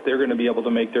that, they're going to be able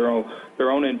to make their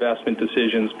own investment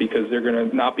decisions because they're going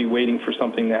to not be waiting for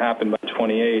something to happen by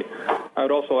 28. I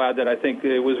would also add that I think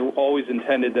it was always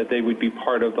intended that they would be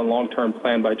part of the long-term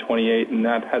plan by 28, and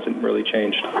that hasn't really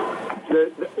changed.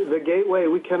 The Gateway,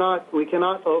 we cannot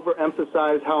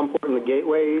overemphasize how important the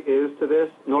Gateway is to this,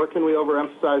 nor can we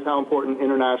overemphasize how important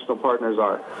international partners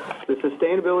are. The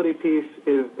sustainability piece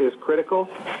is critical.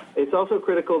 It's also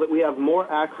critical that we have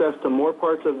more access to more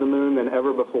parts of the moon than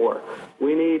ever before.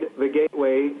 We need the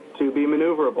Gateway to be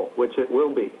maneuverable, which it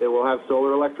will be. It will have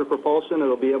solar electric propulsion.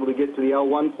 It'll be able to get to the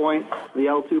L1 point, the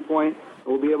L2 point.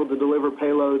 We'll be able to deliver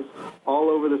payloads all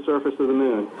over the surface of the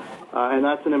moon. And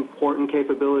that's an important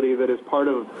capability that is part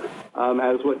of,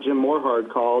 as what Jim Morhard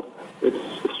called, its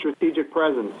strategic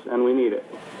presence, and we need it.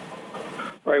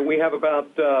 All right, we have about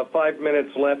 5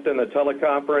 minutes left in the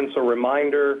teleconference. A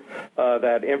reminder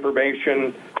that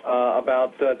information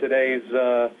about today's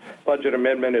budget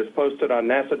amendment is posted on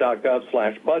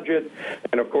nasa.gov/budget.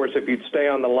 And of course, if you'd stay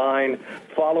on the line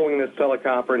following this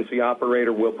teleconference, the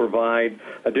operator will provide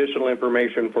additional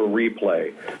information for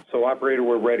replay. So, operator,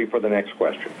 we're ready for the next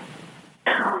question.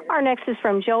 Our next is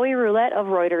from Joey Roulette of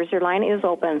Reuters. Your line is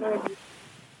open.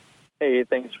 Hey,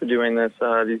 thanks for doing this.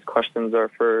 These questions are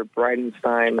for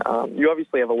Bridenstine. You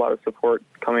obviously have a lot of support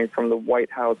coming from the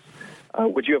White House.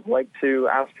 Would you have liked to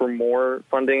ask for more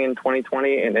funding in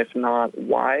 2020? And if not,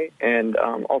 why? And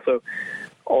also,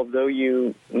 although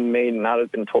you may not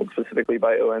have been told specifically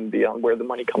by OMB on where the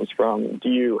money comes from, do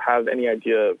you have any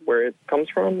idea where it comes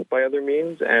from by other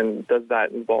means? And does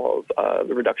that involve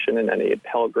the reduction in any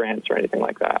Pell Grants or anything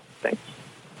like that? Thanks.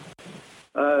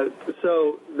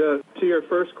 To your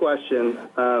first question,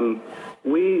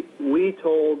 we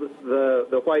told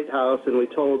the White House and we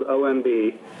told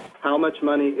OMB how much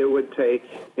money it would take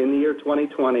in the year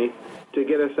 2020 to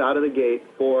get us out of the gate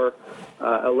for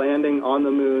a landing on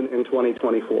the moon in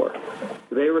 2024.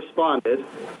 They responded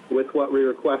with what we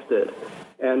requested,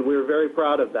 and we're very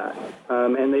proud of that.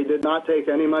 And they did not take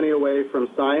any money away from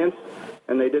science,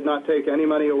 and they did not take any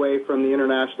money away from the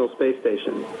International Space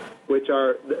Station, which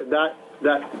are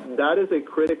that is a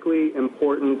critically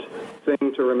important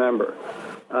thing to remember.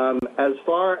 As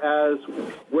far as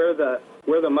where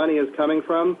the money is coming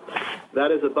from,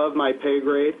 that is above my pay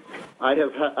grade. I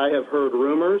have heard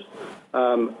rumors,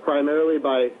 primarily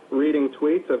by reading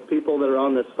tweets of people that are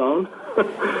on this phone,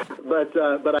 but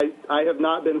I have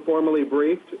not been formally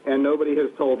briefed, and nobody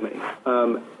has told me.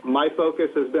 My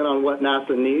focus has been on what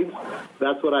NASA needs.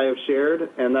 That's what I have shared,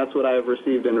 and that's what I have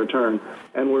received in return.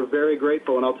 And we're very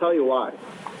grateful, and I'll tell you why.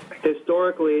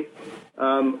 Historically,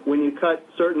 when you cut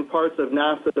certain parts of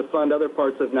NASA to fund other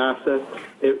parts of NASA,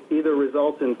 it either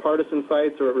results in partisan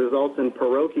fights or it results in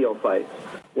parochial fights,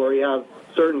 where you have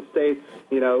certain states,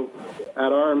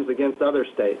 at arms against other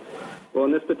states. Well,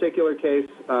 in this particular case,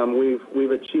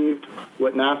 we've achieved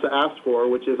what NASA asked for,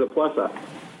 which is a plus-up,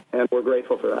 and we're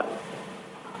grateful for that.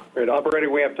 Great. Operator,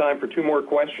 we have time for 2 more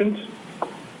questions.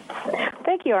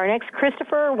 Thank you. Our next,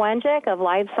 Christopher Wanjak of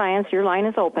Live Science. Your line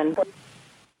is open.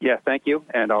 Yeah, thank you,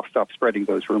 and I'll stop spreading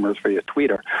those rumors via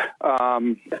Twitter.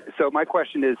 So my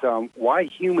question is, why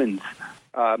humans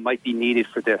might be needed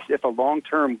for this? If a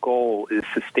long-term goal is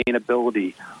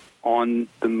sustainability on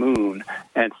the moon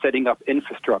and setting up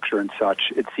infrastructure and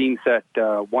such, it seems that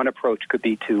one approach could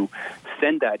be to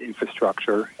send that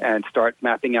infrastructure and start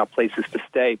mapping out places to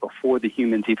stay before the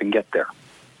humans even get there.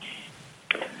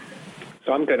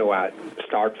 So I'm going to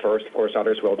start first. Of course,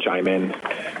 others will chime in.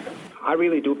 I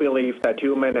really do believe that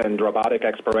human and robotic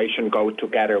exploration go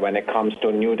together when it comes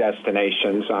to new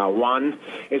destinations. One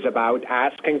is about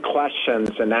asking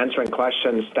questions and answering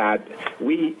questions that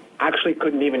we actually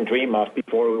couldn't even dream of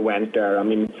before we went there. I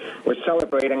mean, we're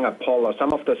celebrating Apollo.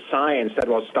 Some of the science that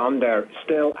was done there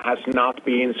still has not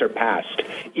been surpassed,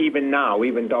 even now,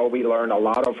 even though we learn a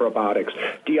lot of robotics.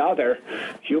 The other,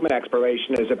 human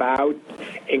exploration, is about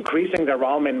increasing the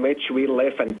realm in which we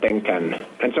live and think in.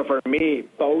 And so for me,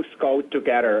 both go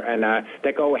together, and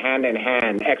they go hand in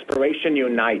hand. Exploration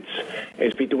unites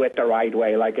if we do it the right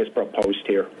way, like is proposed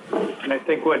here. And I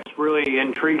think what's really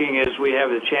intriguing is we have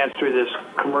the chance through this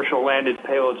commercial landed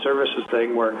payload services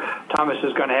thing where Thomas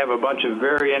is going to have a bunch of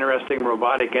very interesting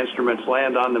robotic instruments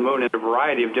land on the moon in a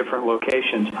variety of different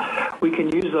locations. We can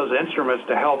use those instruments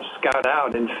to help scout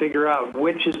out and figure out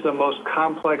which is the most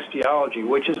complex geology,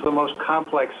 which is the most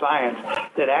complex science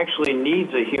that actually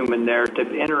needs a human there to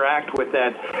interact with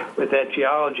that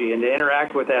geology and to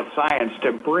interact with that science,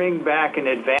 to bring back and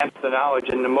advance the knowledge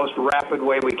in the most rapid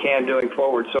way we can doing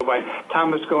forward. So by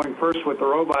Thomas going first with the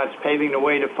robots, paving the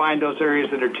way to find those areas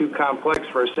that are too complex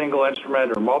for a single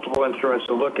instrument or multiple instruments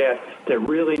to look at that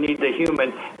really need the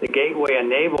human, the gateway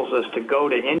enables us to go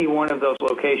to any one of those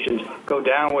locations, go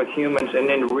down with humans, and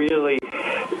then really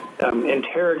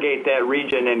interrogate that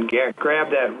region and grab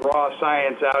that raw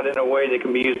science out in a way that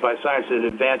can be used by science that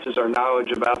advances our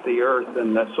knowledge about the Earth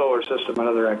and the solar system and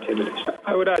other activities.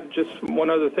 I would add just one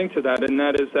other thing to that, and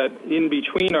that is that in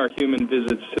between our human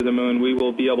visits to the moon, we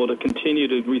will be able to continue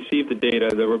to receive the data,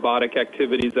 the robotic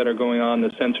activities that are going on, the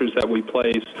sensors that we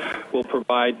place will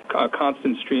provide a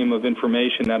constant stream of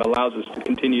information that allows us to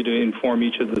continue to inform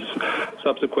each of the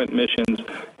subsequent missions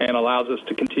and allows us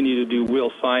to continue to do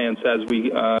real science as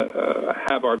we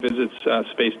have our visits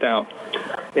spaced out.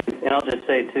 And I'll just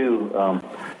say, too,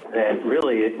 that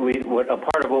really a large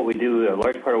part of what we do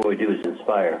is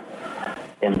inspire.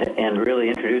 And really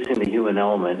introducing the human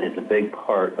element is a big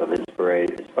part of inspiring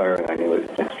our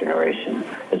next generation,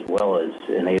 as well as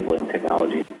enabling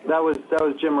technology. That was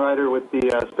Jim Ryder with the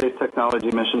Space Technology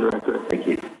Mission Director. Thank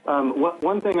you.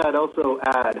 One thing I'd also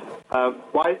add,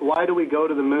 why do we go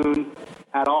to the moon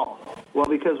at all? Well,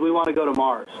 because we want to go to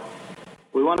Mars.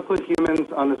 We want to put humans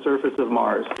on the surface of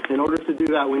Mars. In order to do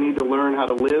that, we need to learn how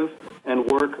to live and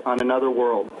work on another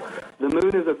world. The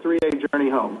moon is a 3-day journey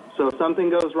home. So if something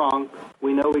goes wrong,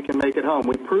 we know we can make it home.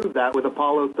 We proved that with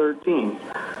Apollo 13.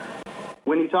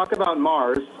 When you talk about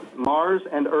Mars, Mars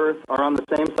and Earth are on the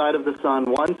same side of the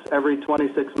sun once every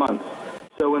 26 months.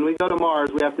 So when we go to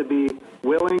Mars, we have to be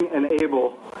willing and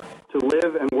able to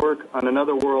live and work on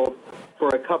another world for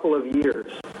a couple of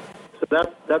years. So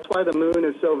that's why the moon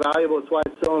is so valuable. It's why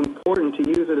it's so important to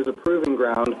use it as a proving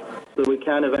ground so that we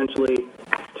can eventually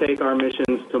take our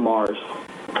missions to Mars.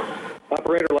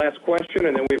 Operator, last question,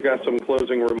 and then we've got some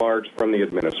closing remarks from the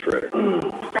administrator.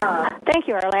 Thank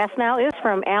you. Our last now is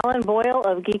from Alan Boyle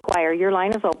of GeekWire. Your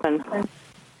line is open.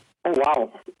 Oh,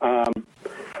 wow.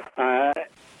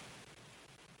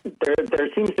 There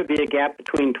seems to be a gap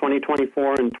between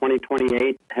 2024 and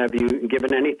 2028. Have you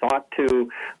given any thought to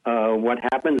what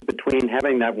happens between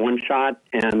having that one shot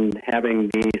and having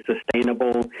the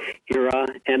sustainable era?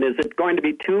 And is it going to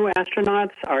be 2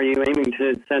 astronauts? Are you aiming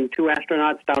to send 2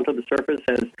 astronauts down to the surface,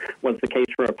 as was the case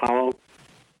for Apollo?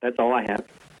 That's all I have.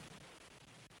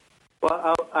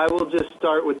 Well, I will just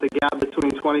start with the gap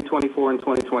between 2024 and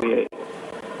 2028.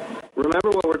 Remember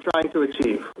what we're trying to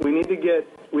achieve. We need to get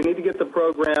the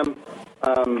program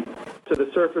to the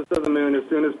surface of the moon as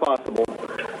soon as possible.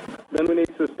 Then we need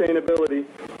sustainability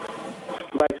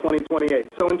by 2028.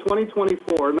 So in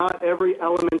 2024, not every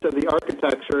element of the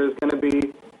architecture is going to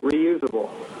be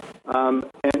reusable.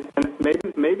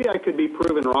 And maybe I could be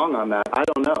proven wrong on that. I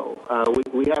don't know.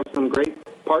 We have some great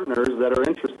partners that are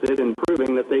interested in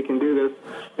proving that they can do this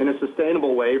in a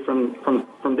sustainable way from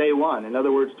day one. In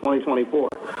other words, 2024.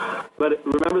 But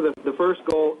remember, the first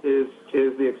goal is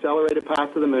the accelerated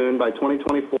path to the moon by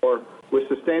 2024 with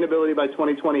sustainability by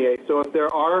 2028. So if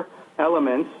there are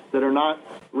elements that are not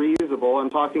reusable, I'm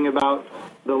talking about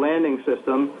the landing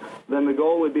system, then the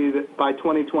goal would be that by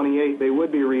 2028 they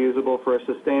would be reusable for a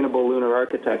sustainable lunar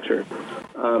architecture.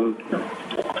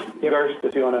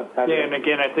 If you want to add and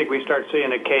again, I think we start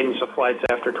seeing a cadence of flights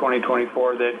after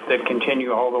 2024 that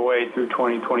continue all the way through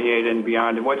 2028 and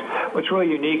beyond. And what's really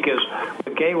unique is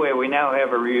with Gateway, we now have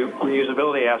a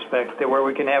reusability aspect where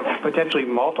we can have potentially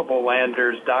multiple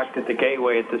landers docked at the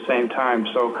Gateway at the same time.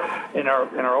 So in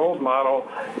our old model,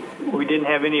 we didn't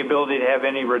have any ability to have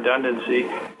any redundancy.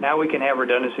 Now we can have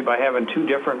redundancy by having 2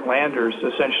 different landers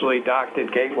essentially docked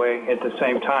at Gateway at the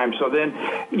same time. So then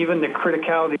even the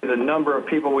criticality of the number of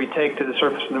people we take to the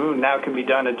surface of the moon now can be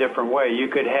done a different way. You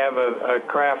could have a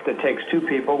craft that takes 2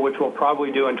 people, which we'll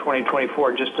probably do in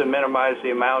 2024 just to minimize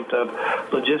the amount of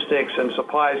logistics and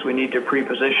supplies we need to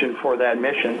pre-position for that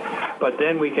mission. But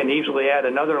then we can easily add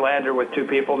another lander with 2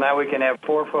 people. Now we can have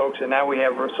 4 folks, and now we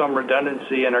have some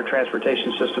redundancy in our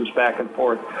transportation systems back and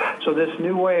forth. So this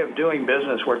new way of doing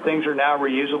business where things are now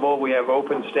reusable, we have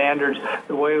open standards,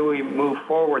 the way we move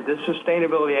forward, this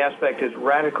sustainability aspect is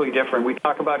radically different. We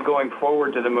talk about going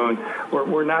forward to the moon.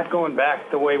 We're not going back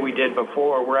the way we did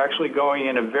before. We're actually going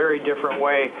in a very different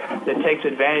way that takes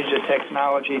advantage of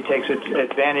technology, takes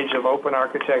advantage of open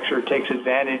architecture, takes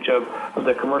advantage of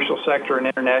the commercial sector and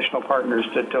international partners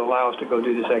to allow us to go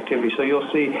do this activity. So you'll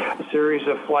see a series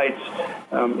of flights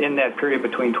in that period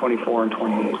between 24 and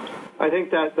 28. I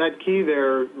think that key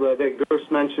there that Gross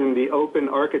mentioned, the open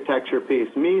architecture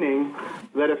piece, meaning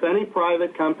that if any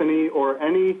private company or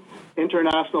any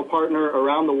international partner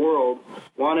around the world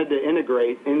wanted to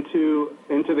integrate into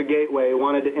the Gateway,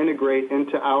 wanted to integrate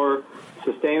into our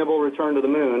sustainable return to the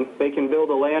moon, they can build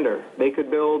a lander. They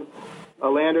could build a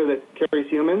lander that carries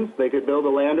humans. They could build a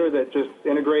lander that just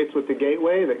integrates with the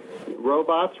Gateway,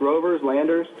 robots, rovers,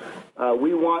 landers.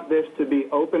 We want this to be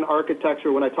open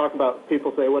architecture. When I talk about,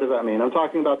 people say, what does that mean? I'm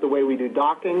talking about the way we do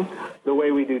docking, the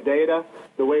way we do data,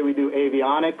 the way we do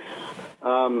avionics.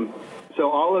 So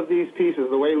all of these pieces,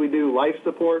 the way we do life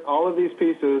support, all of these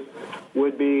pieces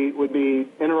would be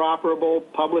interoperable,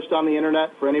 published on the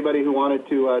internet for anybody who wanted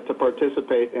to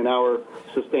participate in our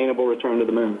sustainable return to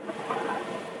the moon.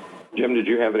 Jim, did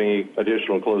you have any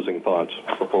additional closing thoughts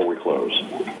before we close?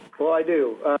 Well, I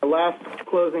do. Last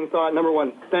closing thought. Number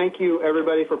one, thank you,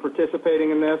 everybody, for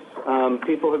participating in this.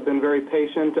 People have been very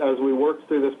patient as we worked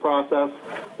through this process.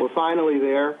 We're finally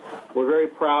there. We're very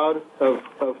proud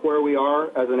of where we are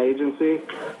as an agency.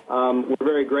 We're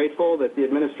very grateful that the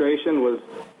administration was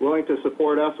willing to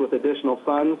support us with additional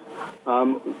funds,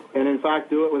 and in fact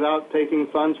do it without taking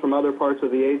funds from other parts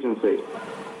of the agency.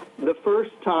 The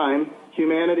first time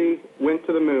humanity went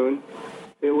to the moon,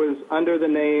 it was under the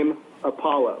name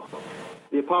Apollo.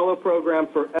 The Apollo program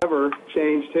forever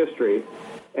changed history,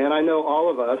 and I know all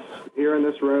of us here in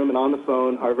this room and on the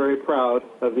phone are very proud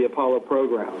of the Apollo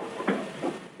program.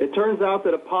 It turns out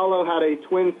that Apollo had a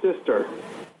twin sister,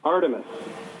 Artemis.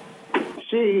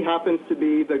 She happens to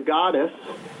be the goddess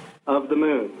of the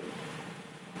moon.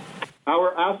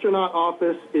 Our astronaut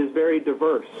office is very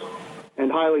diverse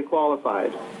and highly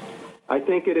qualified. I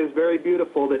think it is very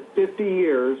beautiful that 50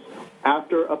 years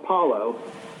after Apollo,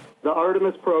 the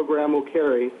Artemis program will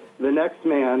carry the next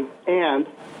man and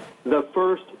the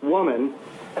first woman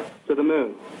to the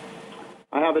moon.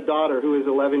 I have a daughter who is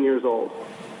 11 years old,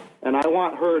 and I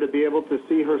want her to be able to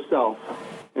see herself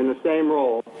in the same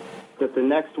role that the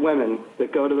next women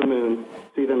that go to the moon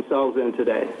see themselves in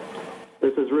today.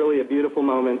 This is really a beautiful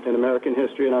moment in American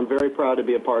history, and I'm very proud to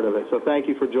be a part of it. So thank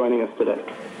you for joining us today.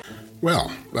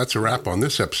 Well, that's a wrap on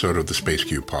this episode of the Space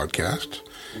Q podcast.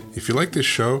 If you like this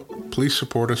show, please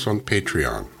support us on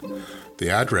Patreon. The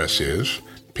address is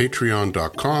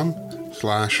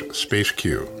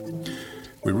patreon.com/spaceq.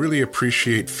 We really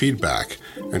appreciate feedback,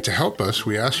 and to help us,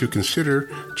 we ask you consider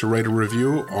to write a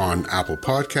review on Apple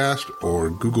Podcast or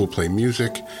Google Play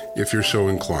Music if you're so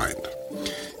inclined.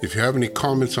 If you have any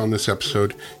comments on this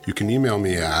episode, you can email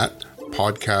me at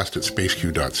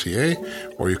podcast@spaceq.ca,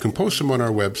 or you can post them on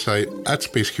our website at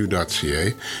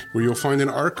spaceq.ca, where you'll find an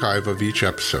archive of each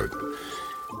episode.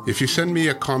 If you send me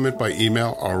a comment by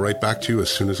email, I'll write back to you as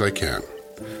soon as I can.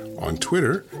 On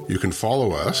Twitter, you can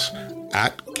follow us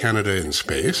at Canada in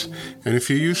Space, and if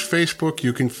you use Facebook,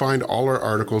 you can find all our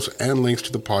articles and links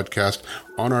to the podcast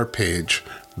on our page,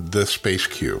 The Space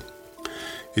Q.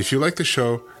 If you like the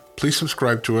show, please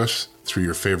subscribe to us through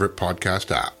your favorite podcast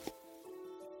app.